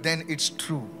stupid, but then it's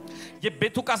true. ये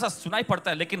बेतुका सा सुनाई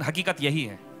पड़ता है, लेकिन हकीकत यही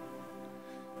है.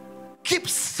 Keep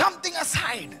something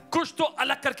aside. कुछ तो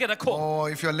अलग करके रखो. Oh,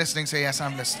 if you're listening, say yes,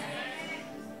 I'm listening.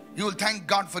 You will thank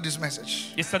God for this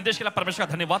message. इस संदेश के लिए परमेश्वर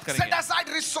का धन्यवाद Set करेंगे. aside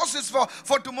resources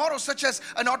for tomorrow, such as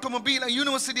an automobile, a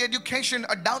university education,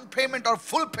 a down payment or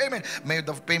full payment. May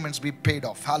the payments be paid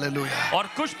off. Hallelujah. और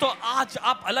कुछ तो आज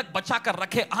आप अलग बचा कर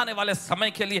रखें आने वाले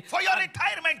समय के लिए. For your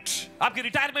retirement. आपकी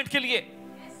रिटायरमेंट के लिए.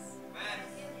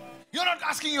 You're not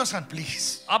asking your son,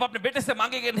 please. आप अपने बेटे से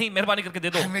मांगेंगे नहीं, मेहरबानी करके दे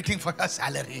दो. I'm waiting for your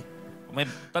salary. मैं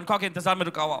तनख्वाह के इंतजार में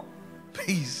रुका हुआ हूं.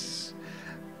 Please.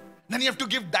 Then you have to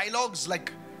give dialogues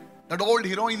like that old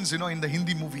heroines, in the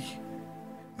Hindi movie.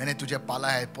 मैंने तुझे पाला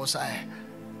है, पोसा है,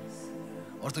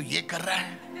 और तू ये कर रहा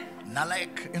है,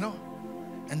 नालायक,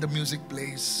 and the music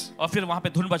plays. और फिर वहां पे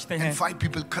धुन बजते हैं. And 5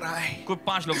 people cry. कोई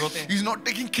 5 लोग रोते हैं. He's not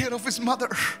taking care of his mother.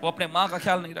 वो अपने माँ का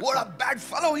ख्याल नहीं What रखता. a bad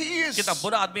fellow he is. कितना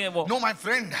बुरा आदमी है वो. No, my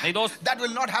friend. नहीं दोस्त. That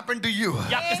will not happen to you.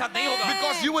 ये आपके साथ नहीं होगा.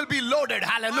 Because you will be loaded.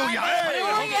 Hallelujah.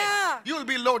 Hallelujah. You will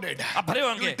be loaded. आप भरे You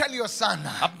होंगे. will tell your son,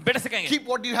 आप बेटे से कहेंगे, keep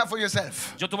what you have for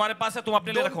yourself. जो तुम्हारे पास है तुम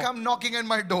अपने लिए Don't रखो. come knocking at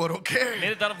my door, okay?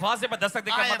 मेरे दरवाजे पर दस्तक I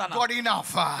देकर मत have आना. got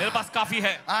enough. मेरे पास काफी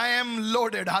है. I am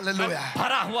loaded. Hallelujah.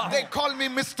 भरा हुआ They हूँ. call me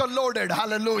Mr. Loaded.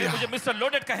 Hallelujah. मुझे मिस्टर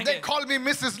लोडेड कहेंगे. They call me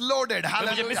Mrs. Loaded. मुझे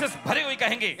Hallelujah. मिसेस भरी हुई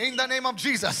कहेंगे. In the name of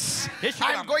Jesus. यीशु के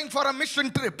I'm नाम. going for a mission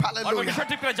trip. और मैं Hallelujah. मिशन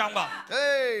ट्रिप पे जाऊंगा.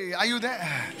 Hey, are you there?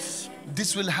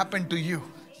 This will happen to you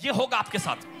ये होगा आपके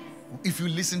साथ if you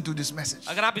listen to this message.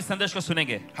 अगर आप इस संदेश को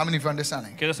सुनेंगे. How many of you are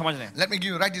understanding? क्या समझ रहे हैं? Let me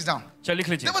give you, write this down. चल लिख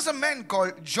There लीजिए. was a man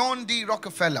called John D.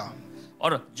 Rockefeller.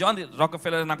 और जॉन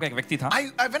रॉकफेलर नाम का एक व्यक्ति था.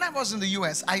 When I was in the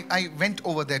US, I went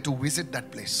over there to visit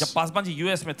that place. जब पासवान जी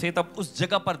यूएस में थे तब उस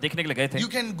जगह पर देखने के लिए गए थे. You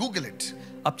can Google it.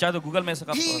 अब चाहे तो गूगल में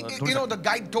इसका He, ढूंढ the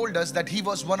guide told us that he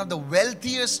was one of the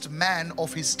wealthiest man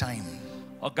of his time.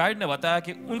 और गाइड ने बताया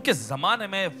कि उनके जमाने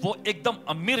में वो एकदम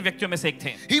अमीर व्यक्तियों में से एक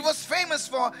थे. He was famous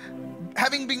for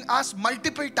having been asked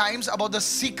multiple times about the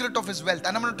secret of his wealth,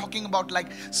 and I'm not talking about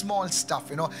like small stuff.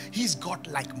 He's got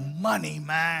like money,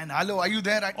 man. Hello, are you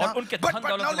there right now? और उनके But धन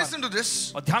दौलत now के listen to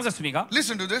this. और ध्यान से सुनिएगा.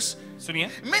 Listen to this. सुनिए.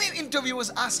 Many interviewers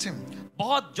asked him,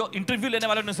 बहुत जो इंटरव्यू लेने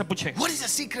वाले ने उनसे पूछे, what is the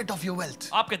secret of your wealth?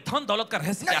 आपके धन दौलत का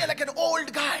रहस्य Now क्या you're है? like an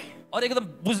old guy. और एकदम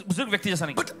बुजुर्ग व्यक्ति जैसा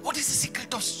नहीं. But what is the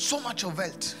secret of so much of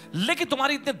wealth? लेकिन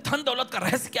तुम्हारी इतने धन दौलत का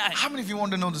रहस्य क्या है? How many of you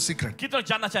want to know the secret? कितना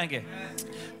जानना चाहेंगे?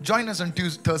 Join us on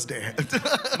Thursday.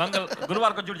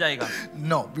 गुरुवार को जुड़ जाएगा.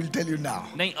 No, we'll tell you now.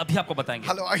 नहीं, अभी आपको बताएंगे.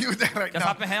 Hello, are you there right क्या now?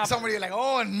 साथ में हैं आप? Somebody like,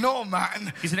 oh no,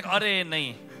 man. किसी ने कहा, अरे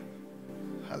नहीं.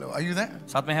 Hello, are you there?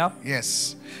 साथ में हैं आप?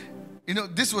 Yes.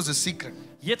 This was a secret.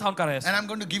 ये था उनका रहस्य. And I'm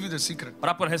going to give you the secret. और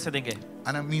आपको रहस्य देंगे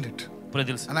And I mean it. पूरे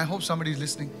दिल से. And I hope somebody is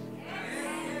listening.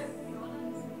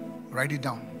 Write it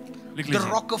down. लिख The लीजिए.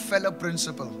 Rockefeller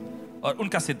principle. और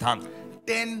उनका सिद्धांत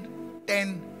 10,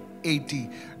 10, 80.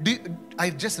 I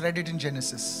just read it in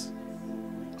Genesis.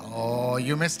 Oh,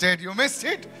 you missed it. You missed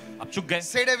it. आप चुक गए.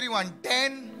 Say it, everyone.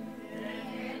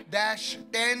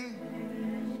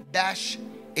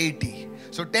 10-10-80.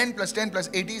 So 10 plus 10 plus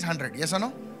 80 is 100. Yes or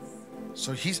no?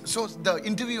 So the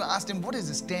interviewer asked him, what is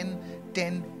this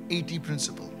 10-10-80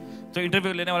 principle? तो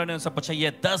interview लेने वाले ने उनसे पूछा,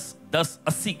 ये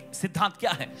 10-10-80 सिद्धांत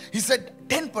क्या है? He said,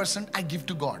 10% I give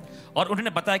to God. और उन्होंने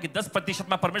बताया कि 10%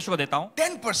 मैं परमेश्वर को देता हूँ.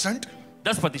 10%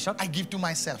 10% I give to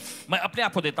myself. मैं अपने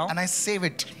आप को देता हूँ And I save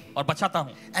it. और बचाता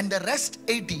हूँ. And the rest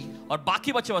 80, और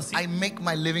बाकी बचे 80 I make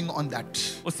my living on that.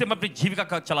 उससे मैं अपनी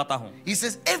जीविका चलाता हूँ. He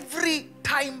says, every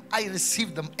time I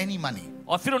receive them any money,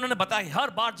 और फिर उन्होंने बताया हर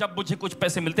बार जब मुझे कुछ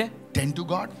पैसे मिलते हैं, 10 to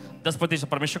God, 10%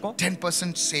 परमेश्वर को,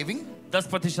 10% saving,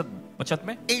 10% बचत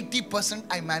में, 80%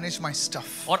 I manage my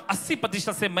stuff. और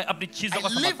 80% से मैं अपनी चीजों I को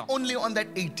live संभालता हूँ. only on that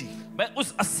 80. मैं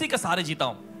उस 80 के सहारे जीता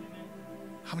हूँ.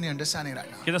 How many understand it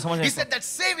right कितना समझ now? रहे He हैं? said that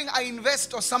saving I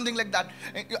invest or something like that.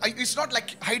 It's not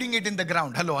like hiding it in the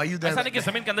ground. Hello, are you there? ऐसा नहीं कि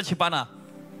जमीन के अंदर छिपाना.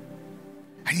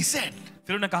 And he said,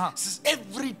 फिर उन्होंने कहा,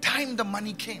 every time the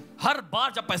money came, हर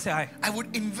बार जब पैसे आए, I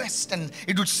would invest, and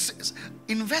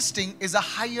investing is a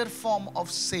higher form of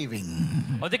saving.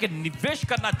 और देखिए निवेश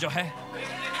करना जो है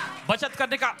बचत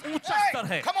करने का ऊंचा स्तर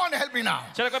है। Come on, help me now.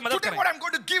 चलो कोई मदद Today करें। what I'm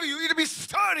going to give you, it'll be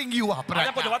stirring you up आज right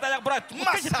आपको जो now. बताया जाएगा पूरा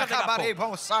उत्तेजित कर देगा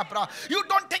आपको। You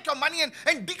don't take your money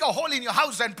and dig a hole in your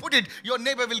house and put it. Your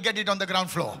neighbor will get it on the ground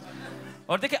floor.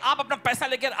 और देखिए आप अपना पैसा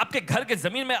लेकर आपके घर के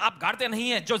जमीन में आप गाड़ते नहीं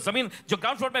है, जो जमीन जो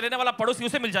ग्राउंड फ्लोर में रहने वाला पड़ोसी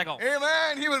उसे मिल जाएगा,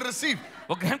 Amen. He will receive.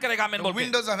 वो ग्रहण करेगा। आमीन The बोल के।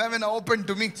 windows of heaven are open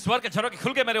to me. स्वर्ग के झरोखे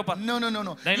खुल के मेरे ऊपर। No. नहीं,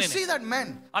 You नहीं, see that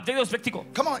man? आप देखिए उस व्यक्ति को।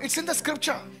 Come on, it's in the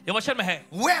scripture. ये वचन में है।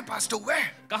 Where, Pastor? Where?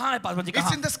 कहाँ है पासवान जी? It's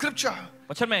कहाँ? in the scripture.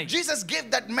 वचन में है। Jesus gave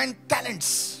that man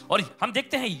talents. और हम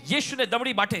देखते हैं यीशु ने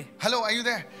दमड़ी बांटे। Hello, are you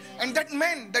there? And that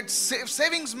man, that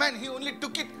savings man, he only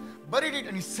took it, buried it,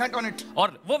 and he sat on it.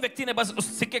 और वो व्यक्ति ने बस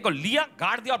उस सिक्के को लिया,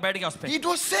 गाड़ दिया और बैठ गया उस पे। It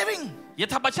was saving. ये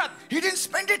था बचत। He didn't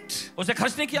spend it. उसे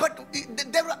खर्च नहीं किया।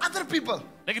 But there were other people.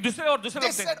 लेकिन दूसरे और दूसरे They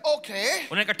लोग थे। said,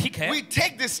 okay, उन्होंने कहा ठीक है, we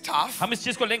take this stuff. हम इस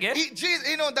चीज को लेंगे।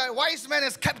 You know, the wise man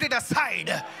has kept it aside.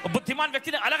 और बुद्धिमान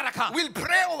व्यक्ति ने अलग रखा। We'll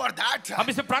pray over that. हम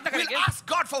इसमें प्रार्थना We'll करेंगे। ask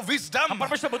God for wisdom. हम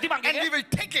परमेश्वर से बुद्धि And मांगेंगे we will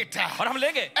take it. और हम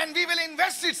लेंगे And we will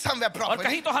invest it somewhere और properly.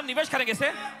 कहीं तो हम निवेश करेंगे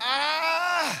इसे।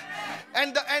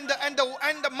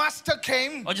 And the master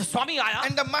came. और जो स्वामी आया,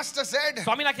 And the master said,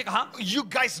 स्वामी ने आके कहा, you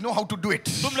guys know how to do it.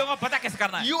 तुम लोगों को पता कैसे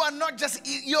करना है।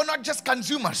 You're not just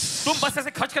consumers. तुम बस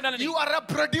ऐसे खर्च करने वाले नहीं, You are a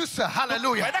producer.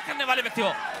 Hallelujah. पैदा करने वाले व्यक्ति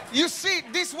हो। You see,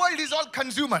 this world is all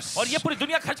consumers. और ये पूरी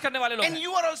दुनिया खर्च करने वाले लोग And हैं।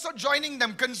 you are also joining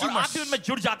them, और आप consumers. भी उनमें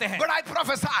जुड़ जाते हैं। But I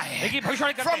prophesy, लेकिन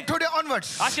भविष्यवाणी करते from हैं, today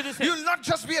onwards, आज के दिन से you'll not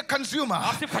just be a consumer.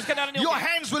 आप सिर्फ खर्च करने वाले नहीं Your होंगे।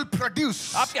 hands will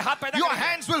produce. आपके हाथ पैदा Your करेंगे।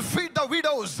 hands will feed the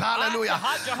widows. Hallelujah. आपके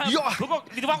हाथ जो है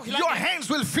विधवाओं को Your खिलाएंगे। hands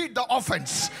will feed the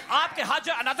orphans. आपके हाथ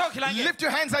जो अनाथों को खिलाएंगे। Lift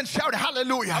your hands and shout अपने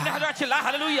hallelujah. हाथ चिल्ला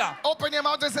hallelujah. Open your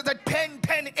mouth and say the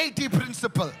 10-10-80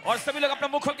 principle. और सभी लोग अपना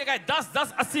मुंह खोल के कहे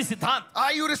 10-10-80 सिद्धांत।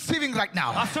 Are you receiving right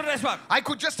now? आप सुन रहे हैं इस वक्त? I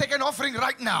could just take an offering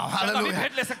right now. अभी Hallelujah.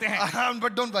 भेंट ले सकते हैं।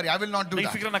 But don't worry, I will not do नहीं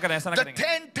फिक्र ना that. करें, ऐसा ना The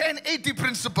करेंगे। 10-10-80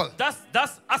 principle.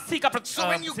 10-10-80 का So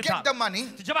when you get the money,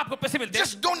 जब आपको पैसे मिलते हैं,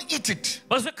 just don't eat it.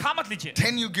 बस उसे खा मत लीजिए।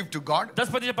 10 you give to God.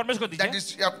 10% परमेश्वर को That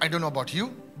दीजिए। is, I don't know about you,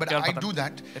 but I do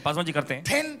that. Paswan ji करते हैं।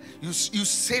 10 you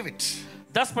save it.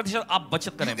 10% आप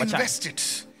बचत करें, बचाएं, Invest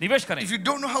it. निवेश करें। If you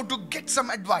don't know how to get some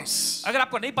advice, अगर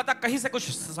आपको नहीं पता कहीं से कुछ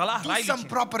सलाह do राय some लीजिए,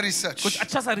 proper research. कुछ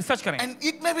अच्छा सा रिसर्च करें। And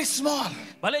it may be small.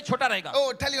 भले छोटा रहेगा,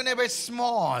 Oh, tell your neighbor it's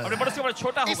small. अपने पड़ोसी को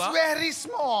छोटा It's होगा, very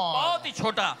small. बहुत ही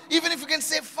छोटा। Even if you can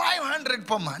save 500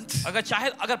 per month, अगर चाहे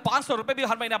अगर 500 रुपए भी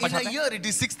हर महीने आप in a बचाते हैं, year it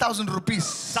is 6,000 rupees.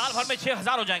 साल भर में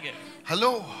 6,000 हो जाएंगे।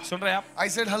 Hello? सुन रहे हैं आप? I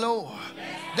said hello.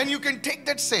 Then you can take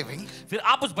that saving फिर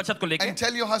आप उस बचत को लेके and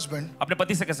tell your husband, अपने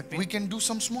पति से कह सकते we हैं, can do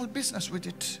some small business with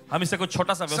it. हम इससे कुछ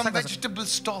छोटा सा Some व्यवसाय कर सकते vegetable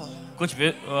stall. हैं, कुछ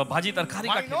भाजी तरकारी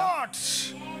का Why ठेला। not?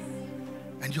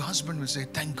 And your husband will say,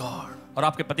 thank God. और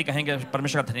आपके पति कहेंगे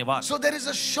परमेश्वर का धन्यवाद। So there is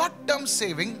a short-term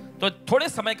saving तो थोड़े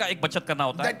समय का एक बचत करना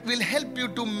होता है, that will help you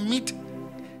to meet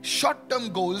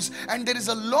short-term goals, and there is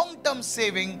a long-term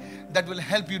saving that will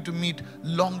help you to meet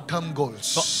long-term तो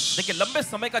goals. देखिए लंबे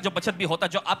समय का जो बचत भी होता है,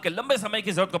 जो आपके लंबे समय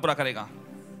की जरूरत को पूरा करेगा।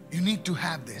 You need to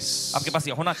have this. आपके पास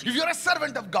ये होना चाहिए। If you're a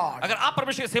servant of God, अगर आप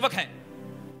परमेश्वर के सेवक हैं,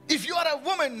 if you are a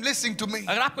woman listening to me,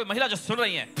 अगर आप कोई महिला जो सुन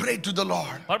रही हैं, pray to the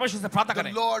Lord. परमेश्वर से प्रार्थना The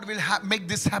करें, Lord will make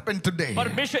this happen today.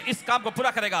 परमेश्वर इस काम को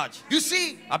पूरा करेगा आज। You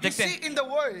see, आप देखते हैं, in the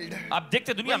world, आप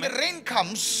देखते हैं दुनिया when में the rain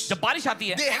comes, जब बारिश आती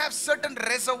है they have certain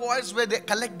reservoirs where they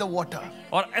collect the water.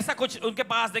 और ऐसा कुछ उनके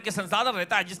पास देखिए संसाधन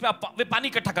रहता है जिसमें वे पानी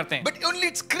इकट्ठा करते हैं। But only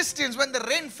it's Christians, when the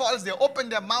rain falls, they open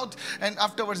their mouth, and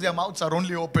afterwards their mouths are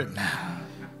only open.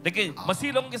 लेकिन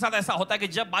मसीह लोगों के साथ ऐसा होता है कि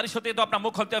जब बारिश होती है तो अपना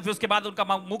मुंह खोलते हैं, फिर उसके बाद उनका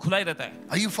मुंह खुला ही रहता है।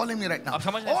 Are you following me right now? आप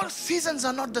समझ रहे हैं? All seasons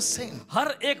are not the same.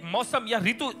 हर एक मौसम या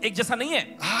ऋतु एक जैसा नहीं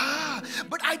है,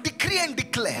 But I decree and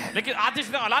declare, लेकिन आतिश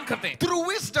ने ऐलान करते हैं, through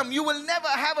wisdom, you will never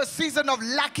have a season of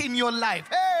lack in your life.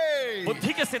 Hey!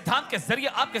 बुद्धि के सिद्धांत के जरिए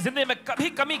आपके जिंदगी में कभी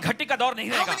कमी घटी का दौर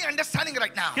नहीं How रहेगा। many understanding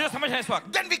right now? कितना समझ रहे हैं इस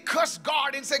वक्त? Then we curse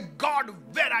God and say, God,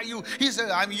 where are you? He said,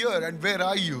 I'm here, and where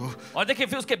are you? और देखिए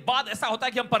फिर उसके बाद ऐसा होता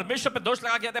है कि हम परमेश्वर पे दोष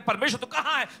लगा के आते हैं, परमेश्वर तू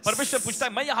कहाँ है? परमेश्वर पूछता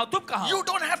है मैं यहाँ, तुम कहाँ? You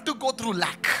don't have to go through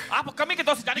lack. आपको कमी के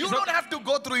दौर से जाने की You जरूरत don't have to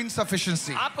go through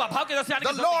insufficiency. है। आपको अभाव के दौर से जाने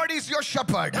The की जरूरत Lord is your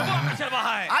shepherd.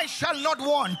 है। I shall not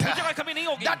want. मुझे कोई कमी नहीं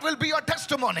होगी। That will be your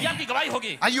testimony. ये आपकी गवाही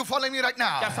होगी। Are you following me right क्या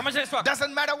now? आप समझ रहे हैं इस वक्त?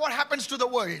 Doesn't matter what happens to the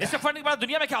world. इससे फर्क नहीं पड़ता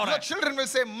दुनिया में क्या हो रहा Your है। children will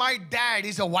say, my dad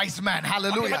is a wise man. आपके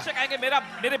Hallelujah. बच्चे कहेंगे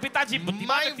मेरे पिताजी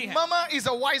बुद्धिमान My व्यक्ति हैं। mama is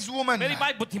a wise woman. मेरी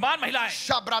माँ बुद्धिमान महिला है।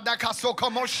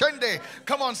 Shabradakasokomoshende.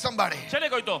 Come on, somebody. चले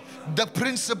कोई तो The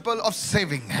principle of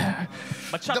saving.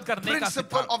 बचत The करने का principle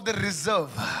सिद्धांत of the reserve.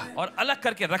 और अलग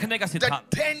करके रखने का The सिद्धांत।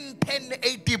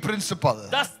 10-10-80 principle.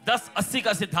 10-10-80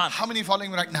 का सिद्धांत। How many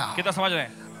following me right now? कितना समझ रहे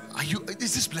हैं?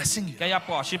 Is this blessing you? क्या ये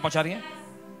आपको आशीष पहुंचा रही है?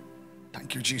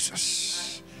 Thank you,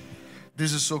 Jesus.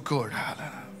 This is so good.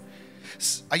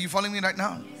 Are you following me right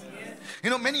now? You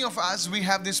know, many of us, we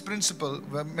have this principle,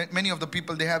 where many of the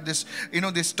people, they have this, you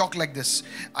know, they talk like this: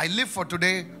 I live for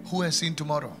today, who has seen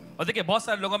tomorrow? और देखिए बहुत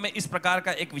सारे लोगों में इस प्रकार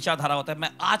का एक विचारधारा होता है, मैं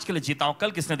आज के लिए जीता हूं,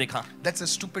 कल किसने देखा। That's a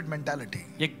stupid mentality.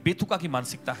 ये एक बेतुका की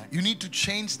मानसिकता है। You need to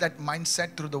change that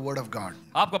mindset through the word of God.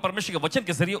 आपको परमेश्वर के वचन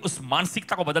के जरिए उस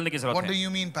मानसिकता को बदलने की जरूरत है। What do you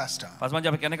mean, Pastor? Paswan ji,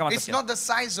 आप कहने का मतलब It's not the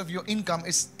size of your income,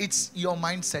 it's your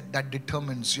mindset that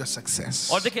determines your success.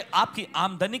 और देखिए आपकी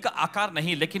आमदनी का आकार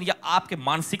नहीं, लेकिन यह आपके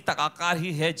मानसिकता का आकार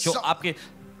ही है जो आपके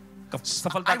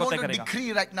I want to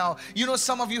decree right now. You know,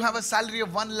 some of you have a salary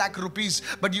of 1 lakh rupees,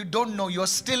 but you don't know you're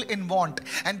still in want.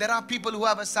 And there are people who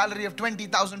have a salary of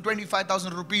 20,000,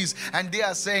 25,000 rupees, and they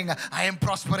are saying, I am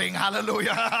prospering.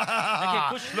 Hallelujah.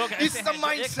 It's the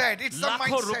mindset. It's the mindset.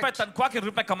 लाखों रुपए तनख्वाह के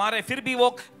रूप में कमा रहे, फिर भी वो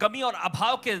कमी और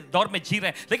अभाव के दौर में जी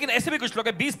रहे हैं। लेकिन ऐसे भी कुछ लोग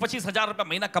हैं 20-25 हजार रुपए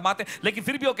महीना कमाते, लेकिन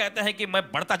फिर भी वो कहते हैं कि मैं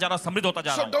बढ़ता जा रहा हूं, समृद्ध होता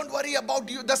जा रहा हूं। So don't worry about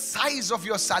the size of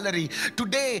your salary.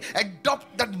 Today,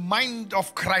 adopt that mind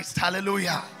of Christ.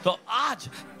 Hallelujah. तो आज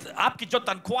आपकी जो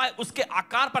तनख्वाह है उसके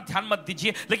आकार पर ध्यान मत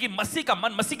दीजिए, लेकिन मसीह का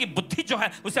मन, मसीह की बुद्धि जो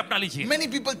है उसे अपना लीजिए। Many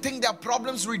people think their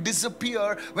problems will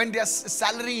disappear when their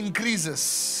salary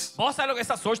increases. बहुत सारे लोग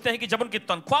ऐसा सोचते हैं कि जब उनकी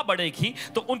तनख्वाह बढ़ेगी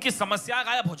तो उनकी समस्या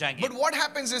गायब हो जाएंगी। But what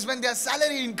happens is when their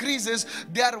salary increases,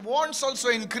 their wants also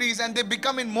increase and they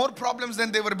become in more problems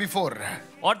than they were before.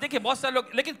 और देखिए बहुत सारे लोग,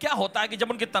 लेकिन क्या होता है कि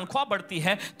जब उनकी तनख्वाह बढ़ती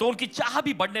है तो उनकी चाह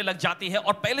भी बढ़ने लग जाती है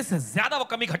और पहले से ज्यादा वो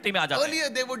कमी घट्टी में आ जाते हैं। Earlier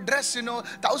they would dress,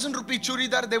 1,000 rupee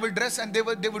churidar they would dress and they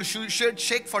would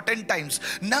shake for 10 times.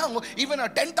 Now even a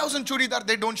 10,000 churidar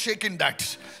they don't shake in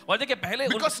that. और देखिए पहले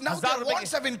because now their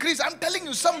wants have increased. I'm telling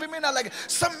you, some women are like,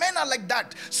 some men are like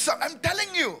that. So I'm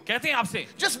telling you. कहते हैं आपसे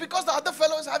just because the other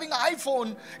fellow is having an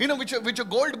iPhone, which a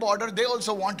gold border, they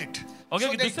also want it. Okay,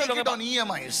 so they take it on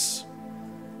EMIs.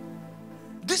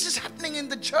 This is happening in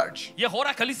the church. ये हो रहा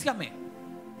है कलीसिया में।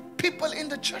 People in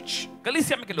the church,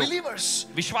 कलीसिया में के लोग, believers,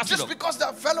 विश्वासी just लोग, because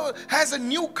the fellow has a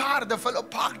new car, the fellow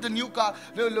parked the new car,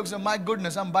 they will look say, my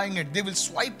goodness, I'm buying it. They will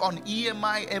swipe on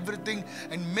EMI, everything,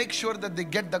 and make sure that they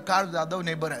get the car the other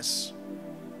neighbor has.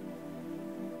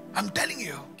 I'm telling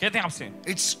you, कहते हैं आपसे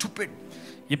it's stupid.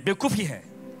 ये बेवकूफी है।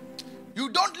 You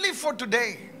don't live for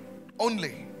today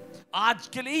only. आज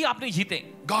के लिए ही आप नहीं जीते।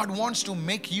 God wants to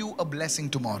make you a blessing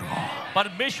tomorrow.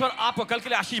 परमेश्वर आपको कल के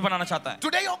लिए आशीष बनाना चाहता है।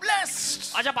 Today you're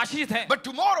blessed, आज आप आशीषित हैं, but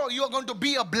tomorrow you are going to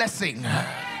be a blessing.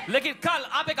 लेकिन कल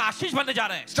आप एक आशीष बनने जा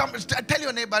रहे हैं। Tell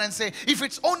your neighbor and say, if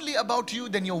it's only about you,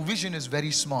 then your vision is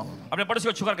very small. अपने पड़ोसी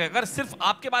को छूकर कहें, अगर सिर्फ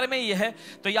आपके बारे में ये है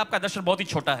तो ये आपका दर्शन बहुत ही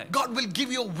छोटा है। God will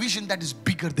give you a vision that is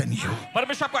bigger than you.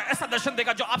 परमेश्वर आपको ऐसा दर्शन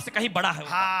देगा जो आपसे कहीं बड़ा है।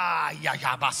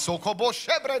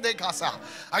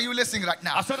 Are you listening right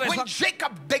now? When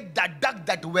Jacob dug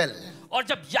that well, और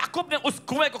जब याकूब ने उस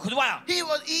कुएं को खुदवाया,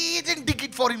 he didn't dig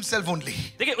it for himself only.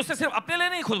 देखिए उसने सिर्फ अपने लिए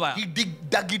नहीं खुदवाया, He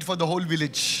dug it for the whole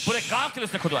village. पूरे गांव के लिए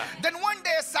उसने खुदवाया। Then one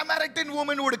day a Samaritan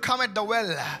woman would come at the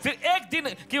well, फिर एक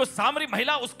दिन कि वो सामरी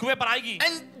महिला उस कुएं पर आएगी,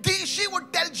 and she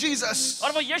would tell Jesus,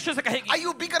 और वो यीशु से कहेगी, are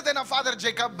you bigger than our father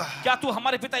Jacob? क्या तू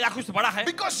हमारे पिता याकूब से बड़ा है?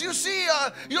 Because you see,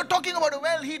 you're talking about a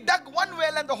well. He dug one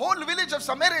well and the whole village of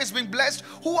Samaria is being blessed.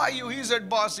 Who are you? He said,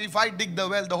 boss, if I dig the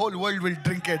well, the whole world will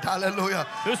drink it. Hallelujah.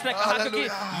 उसने कहा कि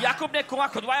याकूब ने कुआं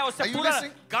खुदवाया, उससे पूरा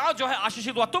गांव जो है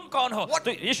आशीषित हुआ। तुम कौन हो?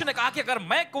 तो यीशु ने कहा कि अगर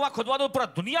मैं कुआं खुदवा दूं, पूरा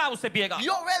दुनिया उससे पिएगा।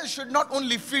 Your well should not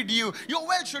only feed you. Your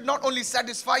well should not only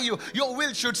satisfy you. Your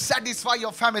will should satisfy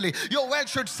your family. Your well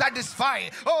should satisfy.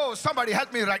 Oh, somebody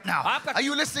help me right now. Are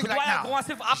you listening right now? कुआं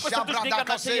सिर्फ आपको संतुष्ट नहीं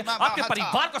करना चाहिए, आपके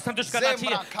परिवार को संतुष्ट करना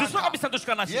चाहिए, दूसरों को भी संतुष्ट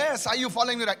करना चाहिए। Yes, are you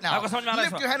following me right now?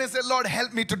 Lift your hand and say, Lord,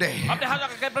 help me today. अपने हाथ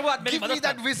जोड़कर कहें, प्रभु आज मेरी Give मदद me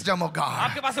that कर। wisdom, oh God.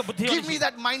 आपके पास बुद्धि होनी Give me चाहिए।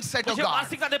 that mindset, oh मुझे God.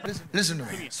 मानसिकता दे। Listen to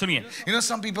me. सुनिए, You know,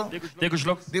 some people, देखिए कुछ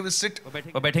लोग they will sit.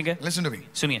 वो बैठेंगे, Listen to me.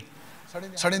 सुनिए,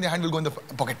 Suddenly their hand will go in the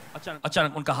pocket.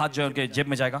 अचानक उनका हाथ जो है उनके जेब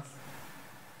में जाएगा।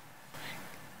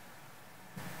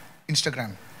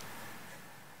 Instagram.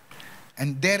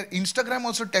 And their Instagram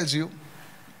also tells you,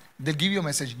 they'll give you a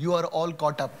message, you are all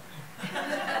caught up.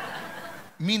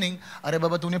 Meaning, अरे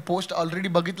बाबा तूने post already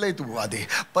बघितलंय तू आधी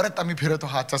परत आम्ही फिरतो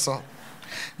हात असं.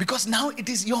 Because now it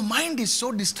is, your mind is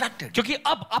so distracted. क्योंकि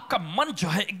अब आपका मन जो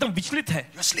है एकदम विचलित है।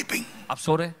 You're sleeping आप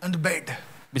सो रहे हैं on the bed.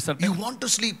 बिस्तर पे, You want to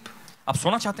sleep. आप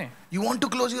सोना चाहते हैं, You want to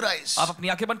close your eyes. आप अपनी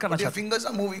आंखें बंद करना But your चाहते हैं, fingers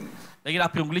are moving. लेकिन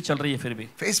आपकी उंगली चल रही है फिर भी।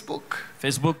 Facebook,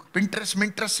 फेसबुक,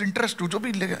 Pinterest, तू जो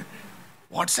भी लगे.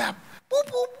 WhatsApp. Boop,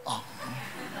 boop. Oh.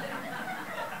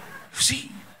 You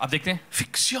see? आप देखते हैं,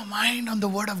 Fix your mind on the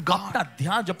word of God. अपना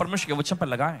ध्यान जो परमेश्वर के वचन पर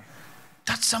लगाएं।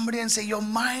 Touch somebody and say, your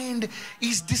mind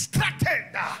is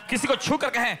distracted. किसी को छू कर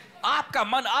कहें, आपका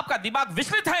मन, आपका दिमाग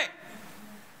विचलित है।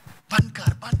 बंद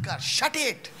कर, shut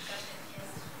it.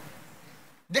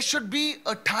 There should be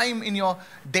a time in your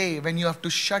day when you have to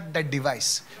shut that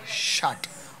device. Shut.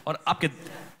 और आपके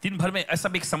दिन भर में ऐसा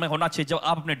भी एक समय होना चाहिए जब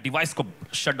आप अपने डिवाइस को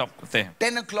शट ऑफ करते हैं.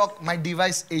 10 o'clock, my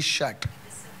device is shut.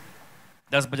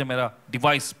 10 बजे मेरा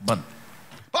डिवाइस बंद.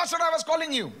 Pastor, I was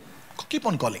calling you. Keep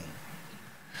on calling.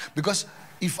 Because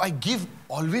if I give,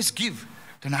 always give,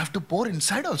 then I have to pour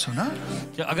inside also, na?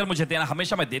 अगर मुझे देना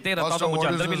हमेशा मैं देते ही रहता हूँ तो मुझे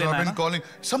अंदर भी लेना है ना. Calling.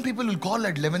 Some people will call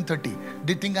at 11:30.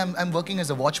 They think I'm working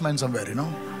as a watchman somewhere, you know.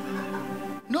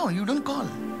 No, you don't call.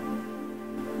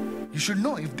 You should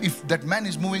know if that man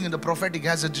is moving in the prophetic,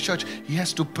 has a church, he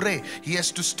has to pray. He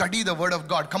has to study the word of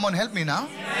God. Come on, help me now.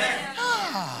 Yes.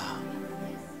 Ah.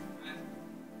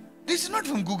 This is not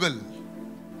from Google.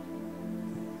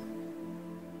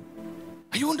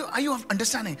 Are you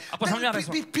understanding?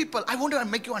 People, I want to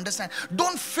make you understand.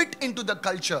 Don't fit into the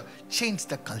culture. Change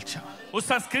the culture. उस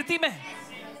संस्कृति में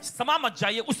समा मत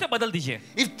जाइए, उसे बदल दीजिए.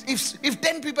 If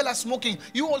 10 people are smoking,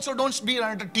 you also don't be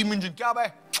under team engine. क्या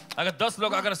भाई? अगर 10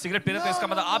 लोग अगर सिगरेट पी रहे हैं तो इसका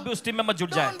मतलब आप भी उस टीम में मत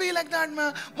जुड़ जाए. Don't be like that.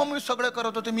 Mummy सगळे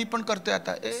करत होते मी पण करते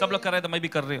आता. सब लोग कर रहे हैं तो मैं भी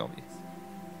कर रही हूँ अभी.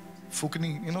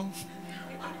 फुकनी, you know.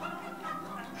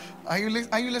 Are you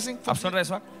listening? आप सुन रहे हैं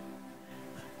इस वक्त?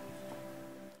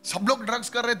 सब लोग ड्रग्स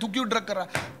कर रहे हैं, तू क्यों ड्रग कर रहा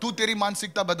है? तू तेरी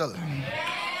मानसिकता बदल.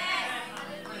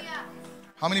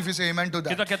 How many of you say amen to that?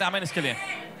 कितना कहते हैं आमीन इसके लिए?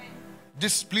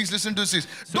 Just please listen to this.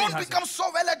 Don't become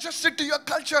so well adjusted to your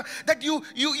culture that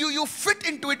you fit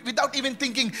into it without even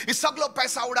thinking. इस सब लोग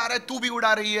पैसा उड़ा रहे हैं, तू भी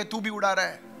उड़ा रही है, तू भी उड़ा रहा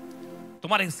है.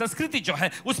 तुम्हारी संस्कृति जो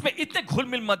है उसमें इतने घुल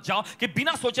मिल मत जाओ कि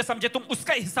बिना सोचे समझे तुम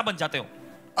उसका हिस्सा बन जाते हो.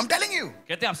 I'm telling you.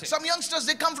 कहते हैं आपसे. Some youngsters,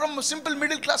 they come from a simple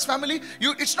middle class family.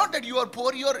 It's not that you are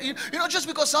poor. You know, just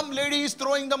because some lady is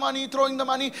throwing the money,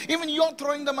 even you're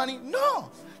throwing the money. No,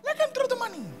 let them throw the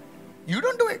money. You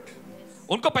don't do it.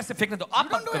 उनको पैसे फेंकने दो,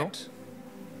 आप मत करो.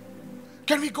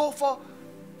 Can we go for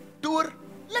tour?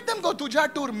 Let them go. तू जा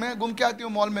tour. मैं घूम के आती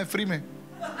हूँ मॉल में free में.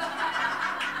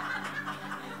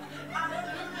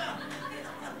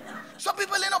 Some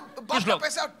people, you know, बात का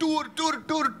पैसा tour.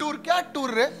 क्या tour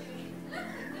रे?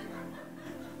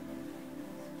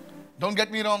 Don't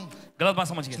get me wrong. गलत बात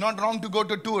समझिए. It's not wrong to go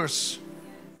to tours.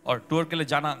 और टूर के लिए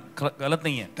जाना गलत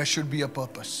नहीं है. There should be a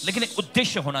purpose. लेकिन एक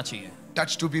उद्देश्य होना चाहिए.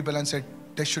 Touch two people and said,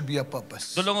 there should be a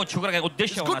purpose. दो लोगों को छू कर एक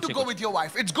उद्देश्य होना चाहिए. It's good to go with your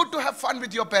wife. It's good to have fun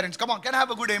with your parents. Come on, can I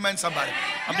have a good amen, somebody?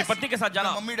 अपनी पत्नी के साथ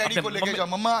जाना. मम्मी डैडी को लेके जाओ.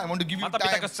 Mama, I want to give you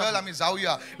time. Sir, हमें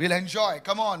जाऊया. We'll enjoy.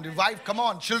 Come on, the wife. Come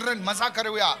on, children. मजा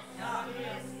करूया.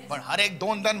 पण हर एक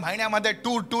 2-3 महिन्यामध्ये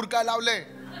टूर काय लावले?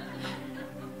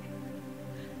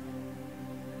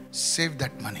 Save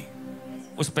that money.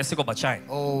 उस पैसे को बचाएं.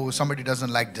 Oh, somebody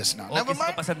doesn't like this now. Never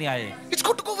mind. पसंद नहीं आए. It's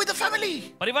good to go with the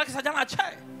family. परिवार के साथ जाना अच्छा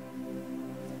है.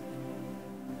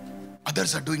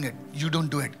 Others are doing it. You don't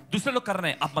do it. दूसरे लोग कर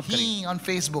रहे हैं, आप मत करिए. On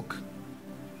Facebook.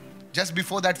 Just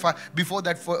before that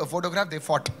photograph, they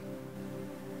fought.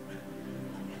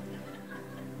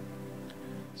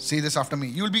 See this after me.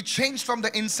 You will be changed from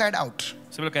the inside out.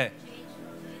 सब लोग कहे.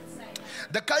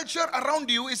 The culture around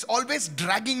you is always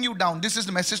dragging you down. This is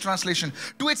the Message translation.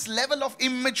 To its level of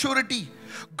immaturity.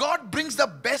 God brings the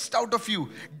best out of you.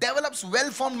 Develops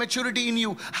well-formed maturity in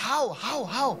you.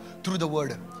 How? Through the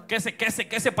word.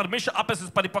 कैसे परमेश्वर आप इस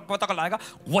परिपक्वता को लाएगा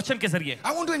वचन के जरिए.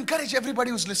 I want to encourage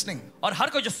everybody who's listening. और हर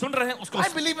कोई जो सुन रहे हैं उसको. I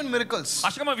believe in miracles.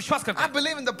 आशा मैं विश्वास करता हूँ. I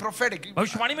believe in the prophetic.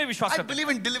 भविष्यवाणी में विश्वास करता हूँ. I believe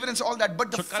in deliverance, all that.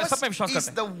 But the first is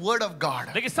the word of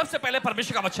God. लेकिन सबसे पहले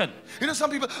परमेश्वर का वचन. You know,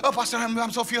 some people, oh pastor,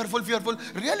 I'm so fearful.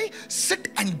 Really? Sit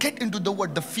and get into the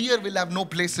word. The fear will have no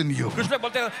place in you. कुछ लोग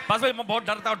बोलते हैं पास्टर मैं बहुत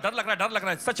डर लग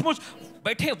रहा है. सचमुच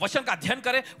बैठे वचन का अध्ययन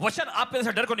करें. वचन आप में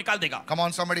से डर को निकाल देगा. Come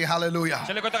on, somebody, hallelujah.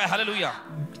 चलिए कोई तो hallelujah.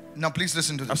 Now please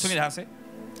listen to this.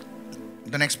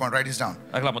 The next point, write this down.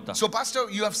 अगला मुद्दा. So pastor,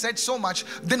 you have said so much.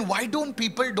 Then why don't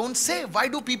people save? Why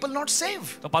do people not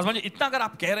save? तो pastor जी इतना अगर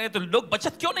आप कह रहे हैं तो लोग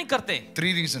बचत क्यों नहीं करते?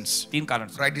 3 reasons. 3 कारण.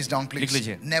 Write this down, please. लिख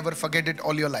लीजिए. Never forget it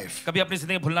all your life. कभी अपनी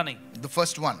जिंदगी भूलना नहीं. The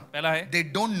first one. पहला है. They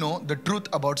don't know the truth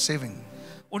about saving.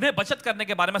 उन्हें बचत करने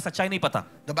के बारे में सच्चाई नहीं पता.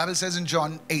 The Bible says in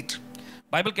John 8.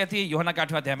 Bible कहती है यूहन्ना के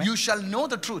 8वें अध्याय में. You shall know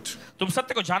the truth. तुम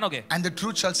सत्य को जानोगे. And the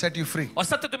truth shall set you free. और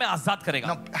सत्य तुम्हें आजाद करेगा.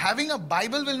 Now, having a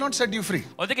Bible will not set you free.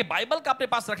 और देखिए बाइबल का अपने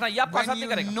पास रखना ये आपको आजाद नहीं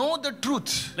करेगा. When you know the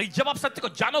truth. लेकिन जब आप सत्य को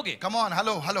जानोगे. Come on,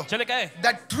 hello. चले गए.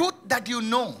 That truth that you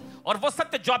know. और वो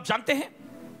सत्य जो आप जानते हैं.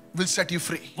 Will set you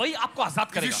free. वही आपको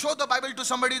आजाद करेगा. If you show the Bible to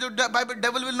somebody, the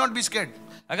devil will not be scared.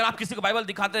 अगर आप किसी को बाइबल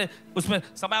दिखाते हैं उसमें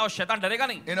समय और शैतान डरेगा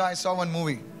नहीं. You know, I saw one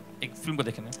movie. एक फिल्म को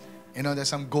देखेंगे. You know, there's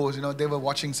some ghosts, you know, they were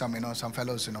watching some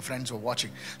fellows, friends were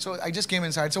watching. So I just came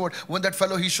inside. So when that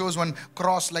fellow, he shows one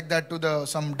cross like that to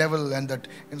some devil, and that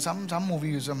in some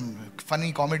movie, some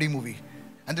funny comedy movie,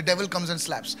 and the devil comes and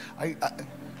slaps.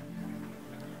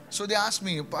 So they asked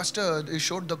me, Pastor, they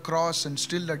showed the cross and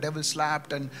still the devil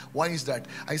slapped, and why is that?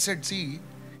 I said, see,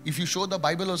 if you show the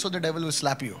Bible also, the devil will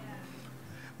slap you.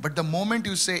 But the moment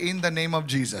you say in the name of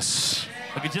Jesus,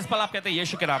 जिस पल आप कहते हैं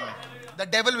यीशु के नाम में, the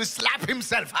devil will slap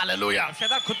himself. Hallelujah.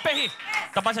 शैतान खुद पे ही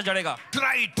तमाचा जड़ेगा.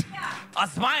 Try it.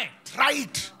 आजमाएं. Try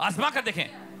it. आजमा कर देखें.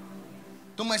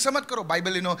 तुम ऐसा मत करो,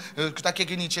 बाइबल तकिए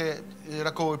के नीचे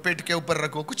रखो, पेट के ऊपर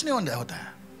रखो, कुछ नहीं होता है.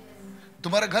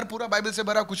 तुम्हारा घर पूरा बाइबल से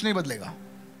भरा, कुछ नहीं बदलेगा.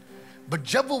 बट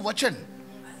जब वो वचन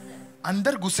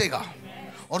अंदर घुसेगा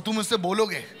और तुम उससे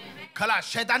बोलोगे, खलास,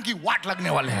 शैतान की वाट लगने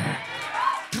वाले हैं.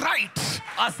 Try it.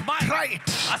 आजमाएं. Try it.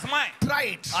 आजमाएं. Try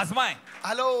it. आजमाएं.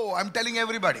 Hello, I'm telling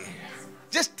everybody.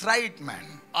 Just try it,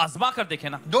 man. आजमा कर देखें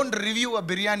ना. Don't review a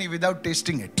biryani without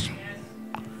tasting it.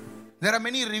 There are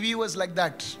many reviewers like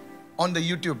that on the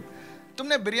YouTube.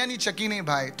 तुमने बिरयानी चखी नहीं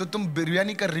भाई, तो तुम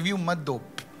बिरयानी का रिव्यू मत दो.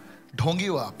 ढोंगी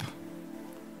हो आप.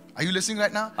 Are you listening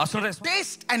right now? आप सुन रहे हैं?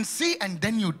 Taste and see and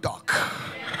then you talk.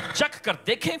 चख कर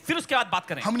देखें, फिर उसके बाद बात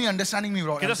करें. How many understanding me,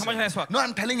 bro? किधर समझ रहे हैं इस वक्त? No,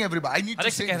 I'm telling everybody. I need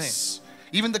to say this.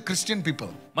 Even the Christian people.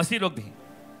 मसीह लोग भी.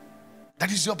 That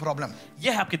is your problem.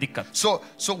 ये है आपकी दिक्कत.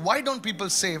 So why don't people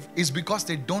save? Is because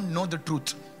they don't know the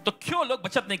truth. तो क्यों लोग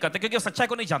बचत नहीं करते? क्योंकि सच्चाई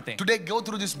को नहीं जानते. Today, go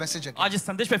through this message again. आज इस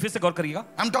संदेश पे फिर से गौर करिएगा.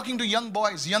 I'm talking to young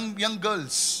boys, young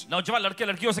girls. नौजवान लड़के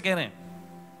लड़कियों से कह रहे हैं.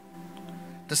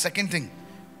 The second thing,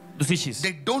 दूसरी चीज,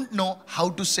 they don't know how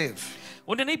to save.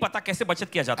 उन्हें नहीं पता कैसे बचत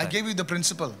किया जाता I है. gave you the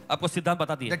principle, आपको सिद्धांत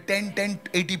बता दिया. the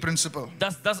 10-10-80 principle.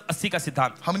 10-10-80 का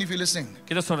सिद्धांत. How many of you listening?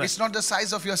 किधर सुन रहे It's not the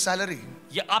size of your salary. हैं?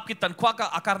 ये आपकी तनख्वाह का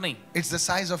आकार नहीं, It's the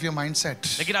size of your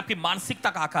mindset. लेकिन आपकी मानसिकता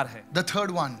का आकार है. The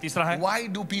third one, तीसरा है, why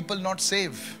do people not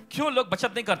save? क्यों लोग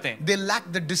बचत नहीं करते? They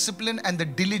lack the discipline and the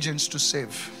diligence to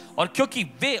save. और क्योंकि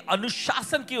वे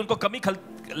अनुशासन की उनको कमी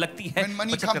लगती है. When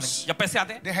money बचत करने comes, में. जब पैसे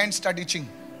आते हैं, their hands start itching.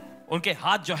 उनके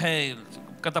हाथ जो है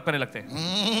करतब करने लगते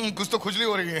हैं. कुछ तो खुजली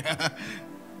हो रही है.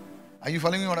 Are you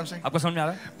following me what I'm saying? आपको समझ में आ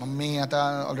रहा है? मम्मी आता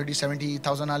ऑलरेडी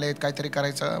 70,000 आले, काहीतरी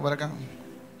करायचं बरं का.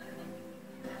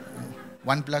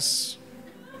 OnePlus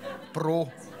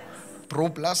Pro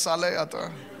Plus आलंय आता.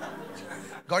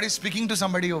 God is speaking to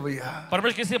somebody over here.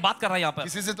 परमेश्वर किसी से बात कर रहा है यहाँ पर.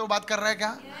 किसी से तो बात कर रहा है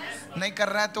क्या? नहीं कर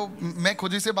रहा है तो मैं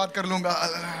खुद ही से बात कर लूंगा.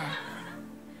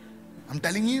 I'm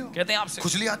telling you. कहते हैं आपसे.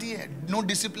 खुजली आती है. No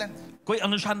discipline. कोई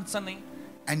अनुशासन नहीं.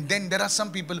 And then there are some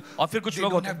people और फिर कुछ they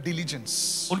लोग don't होते have हैं,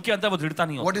 diligence. उनके अंदर वो दृढ़ता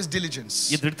नहीं होती. What is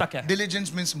diligence? ये दृढ़ता क्या है?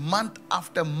 Diligence means month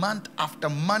after month after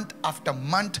month after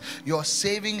month you're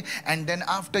saving, and then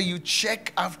after you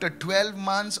check after 12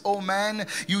 months, oh man,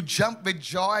 you jump with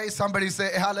joy. Somebody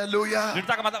say hallelujah.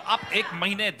 दृढ़ता का मतलब आप एक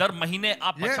महीने दर महीने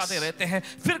आप बचाते रहते हैं,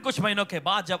 फिर कुछ महीनों के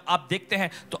बाद जब आप देखते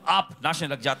हैं तो आप नाचने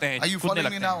लग जाते हैं. Are you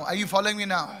following me now? Are you following me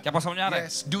now? क्या आप समझ आ रहा है?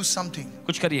 Yes. Do something.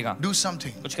 कुछ करिएगा. Do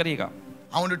something. कुछ करिएगा.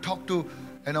 I want to talk to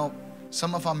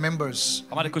some of our members.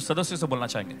 हमारे कुछ सदस्यों से बोलना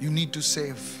चाहेंगे. You need to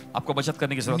save. आपको बचत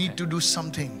करने की You जरूरत need है. to do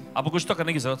something. आपको कुछ तो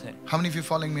करने की जरूरत है. How many of you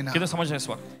following me now? कितने समझ रहे हैं इस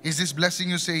वक्त? Is this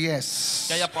blessing you? Say yes.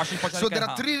 क्या ये आप आशीष पहुंचा So रहे there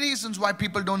हैं? are 3 reasons why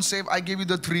people don't save. I gave you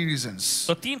the 3 reasons.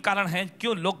 तो 3 कारण हैं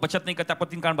क्यों लोग बचत नहीं करते. आपको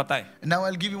 3 कारण बताए. Now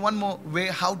I'll give you one more way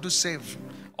how to save.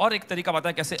 और एक तरीका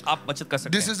बताए कैसे आप बचत कर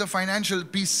सकते This हैं. is the financial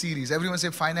peace series. Everyone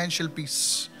say financial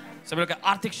peace. सभी लोग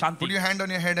आर्थिक शांति. Put your hand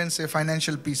on your head and say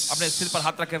financial peace. अपने सिर पर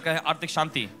हाथ रख कर कहे आर्थिक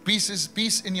शांति. Peace is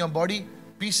peace in your body,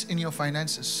 peace in your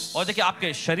finances. और देखिए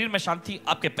आपके शरीर में शांति,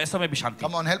 आपके पैसों में भी शांति.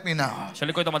 Come on, help me now.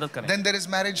 चलिए कोई तो मदद करें. Then there is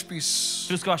marriage peace.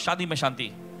 फिर उसके बाद शादी में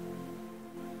शांति.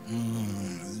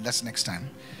 That's next time.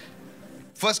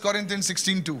 1 Corinthians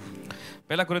 16:2.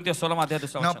 पहला कुरिन्थियों 16वां अध्याय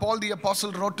दूसरा Now वचन. Paul the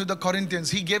apostle wrote to the Corinthians.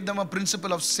 He gave them a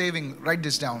principle of saving. Write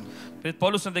this down. फिर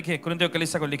पौलुस ने देखिए कुरिन्थियों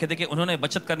कलीसिया को लिखे, देखिए उन्होंने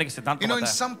बचत करने के सिद्धांत को In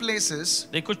बताया. some places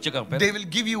देखिए कुछ जगह पर they will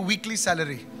give you weekly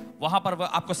salary. वहां पर वो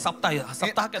आपको सप्ताह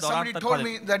के दौरान Somebody told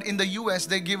me that in the US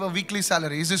they give a weekly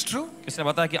salary. Is this true? किसने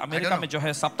बताया कि अमेरिका में जो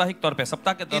है साप्ताहिक तौर पे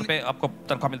सप्ताह के तौर पे आपको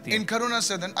तनख्वाह मिलती है. In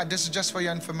Karunasadan, this is just for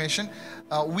your information,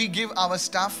 we give our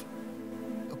staff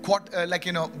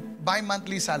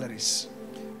bi-monthly salaries.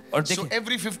 और So देखिए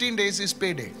every 15 days is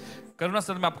payday. करुणा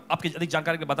सदन में आपकी अधिक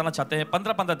जानकारी के लिए बताना चाहते हैं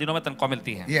 15-15 दिनों में तनख्वाह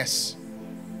मिलती है. Yes.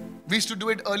 We used to do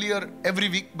it earlier every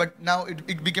week, but now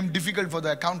it became difficult for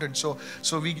the accountant.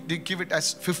 So we give it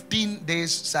as 15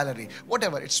 days salary.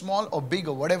 Whatever, it's small or big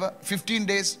or whatever, 15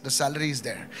 days, the salary is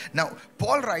there. Now,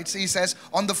 Paul writes, he says,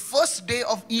 on the first day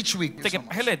of each week, देखिए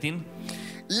पहले दिन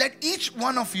let each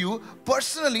one of you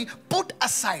personally put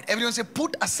aside, everyone say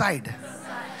put aside,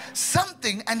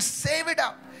 something and save it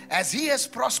up as he has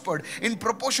prospered in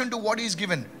proportion to what he is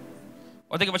given.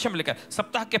 और देखिए वचन में लिखा है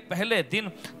सप्ताह के पहले दिन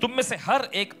तुम में से हर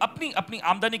एक अपनी अपनी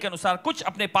आमदनी के अनुसार कुछ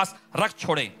अपने पास रख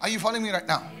छोड़े. Are you following me right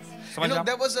now? You know,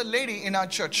 there was a lady in our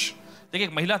church. देखिए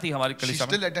एक महिला थी हमारी She कलीसिया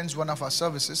में. still attends one of our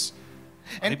services.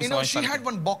 And you know, she had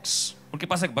one box. उनके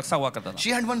पास एक बक्सा हुआ करता था.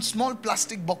 She had one small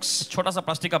plastic box. छोटा सा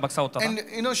प्लास्टिक का बक्सा होता था. And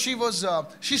you know, she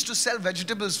used to sell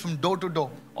vegetables from door to door.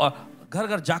 और घर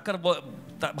घर जाकर वो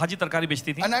भाजी तरकारी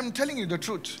बेचती थी. And I'm telling you the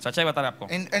truth. सच्चाई बता रहा आपको.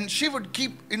 And she would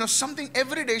keep, you know, something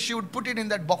every day. She would put it in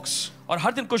that box. और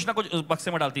हर दिन कुछ ना कुछ उस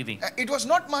बक्से में डालती थी. It was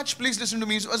not much. Please listen to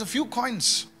me. It was a few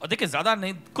coins. और देखिए ज्यादा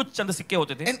नहीं, कुछ चंद सिक्के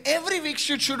होते थे. And every week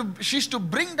she used to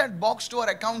bring that box to her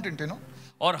accountant, you know.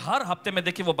 और हर हफ्ते में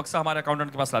देखिए वो बक्सा हमारे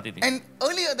अकाउंटेंट के पास लाती थी. And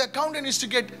earlier the accountant used to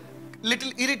get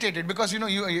little irritated because, you know,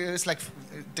 it's like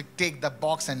to take the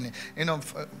box and, you know,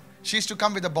 she used to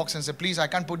come with the box and say, please, I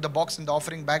can't put the box in the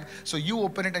offering bag, so you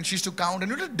open it. And she used to count,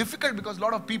 and it was difficult because a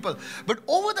lot of people. But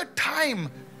over the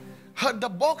time, the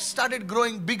box started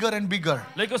growing bigger and bigger.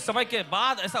 लेकिन उस समय के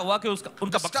बाद ऐसा हुआ कि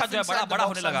उनका बक्सा जो है बड़ा बड़ा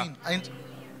होने लगा.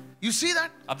 You see that?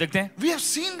 आप देखते हैं. We have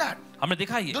seen that. हमने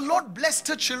देखा ये. The Lord blessed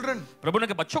her children. प्रभु ने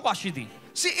के बच्चों को आशीष दी.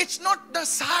 See, it's not the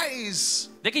size.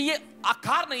 देखिए ये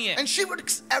आकार नहीं है. And she would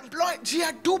employ. She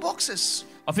had 2 boxes.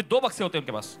 और फिर 2 बक्से होते हैं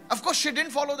उनके पास. Of course, she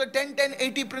didn't follow the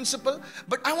 10-10-80 principle,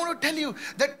 but I want to tell you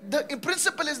that the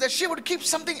principle is that she would keep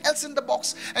something else in the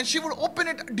box and she would open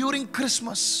it during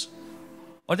Christmas.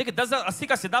 और देखिए 10-80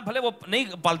 का सिद्धांत भले वो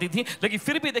नहीं पालती थी, लेकिन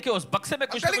फिर भी देखिए उस बक्से में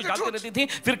कुछ ना कुछ डालती रहती थी.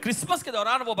 फिर क्रिसमस के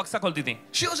दौरान वो बक्सा खोलती थी.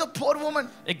 She was a poor woman.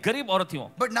 एक गरीब औरत थी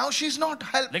वो. But now she's not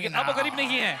helping. लेकिन अब वो गरीब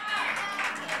नहीं है.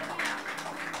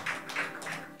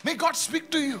 May God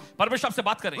speak to you. परमेश्वर आपसे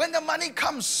बात करे. When the money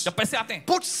comes, जब पैसे आते हैं,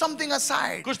 put something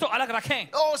aside. कुछ तो अलग रखें.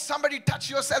 Oh, somebody touch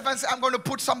yourself and say, I'm going to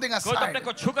put something कोई तो अपने aside.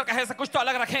 को छूकर कहे ऐसा कुछ तो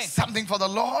अलग रखें. Something for the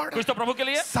Lord. कुछ तो प्रभु के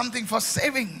लिए. Something for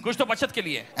saving. कुछ तो बचत के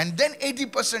लिए. And then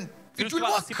 80%. फिर It उसके will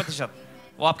बाद work. 80%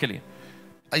 वो आपके लिए.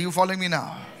 Are you following me now?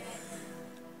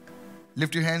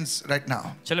 Lift your hands right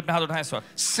now. चलिए अपने हाथ उठाएं इस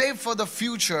वक्त. Save for the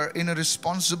future in a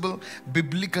responsible,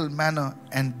 biblical manner,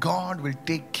 and God will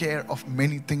take care of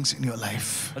many things in your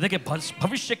life. देखिए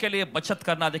भविष्य के लिए बचत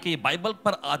करना, देखिए ये बाइबल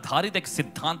पर आधारित एक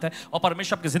सिद्धांत है और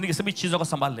परमेश्वर आपकी जिंदगी सभी चीजों को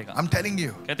संभाल लेगा. I'm telling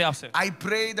you. कहते हैं आपसे. I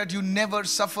pray that you never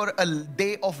suffer a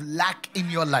day of lack in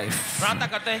your life. प्रार्थना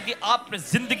करते हैं कि आप अपनी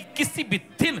जिंदगी किसी भी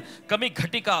दिन कमी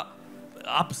घटी का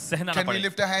आप सहना ना Can we पड़े.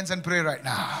 lift our hands and pray right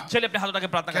now? चलिए अपने हाथ उठा के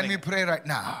प्रार्थना Can करें. we pray right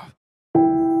now?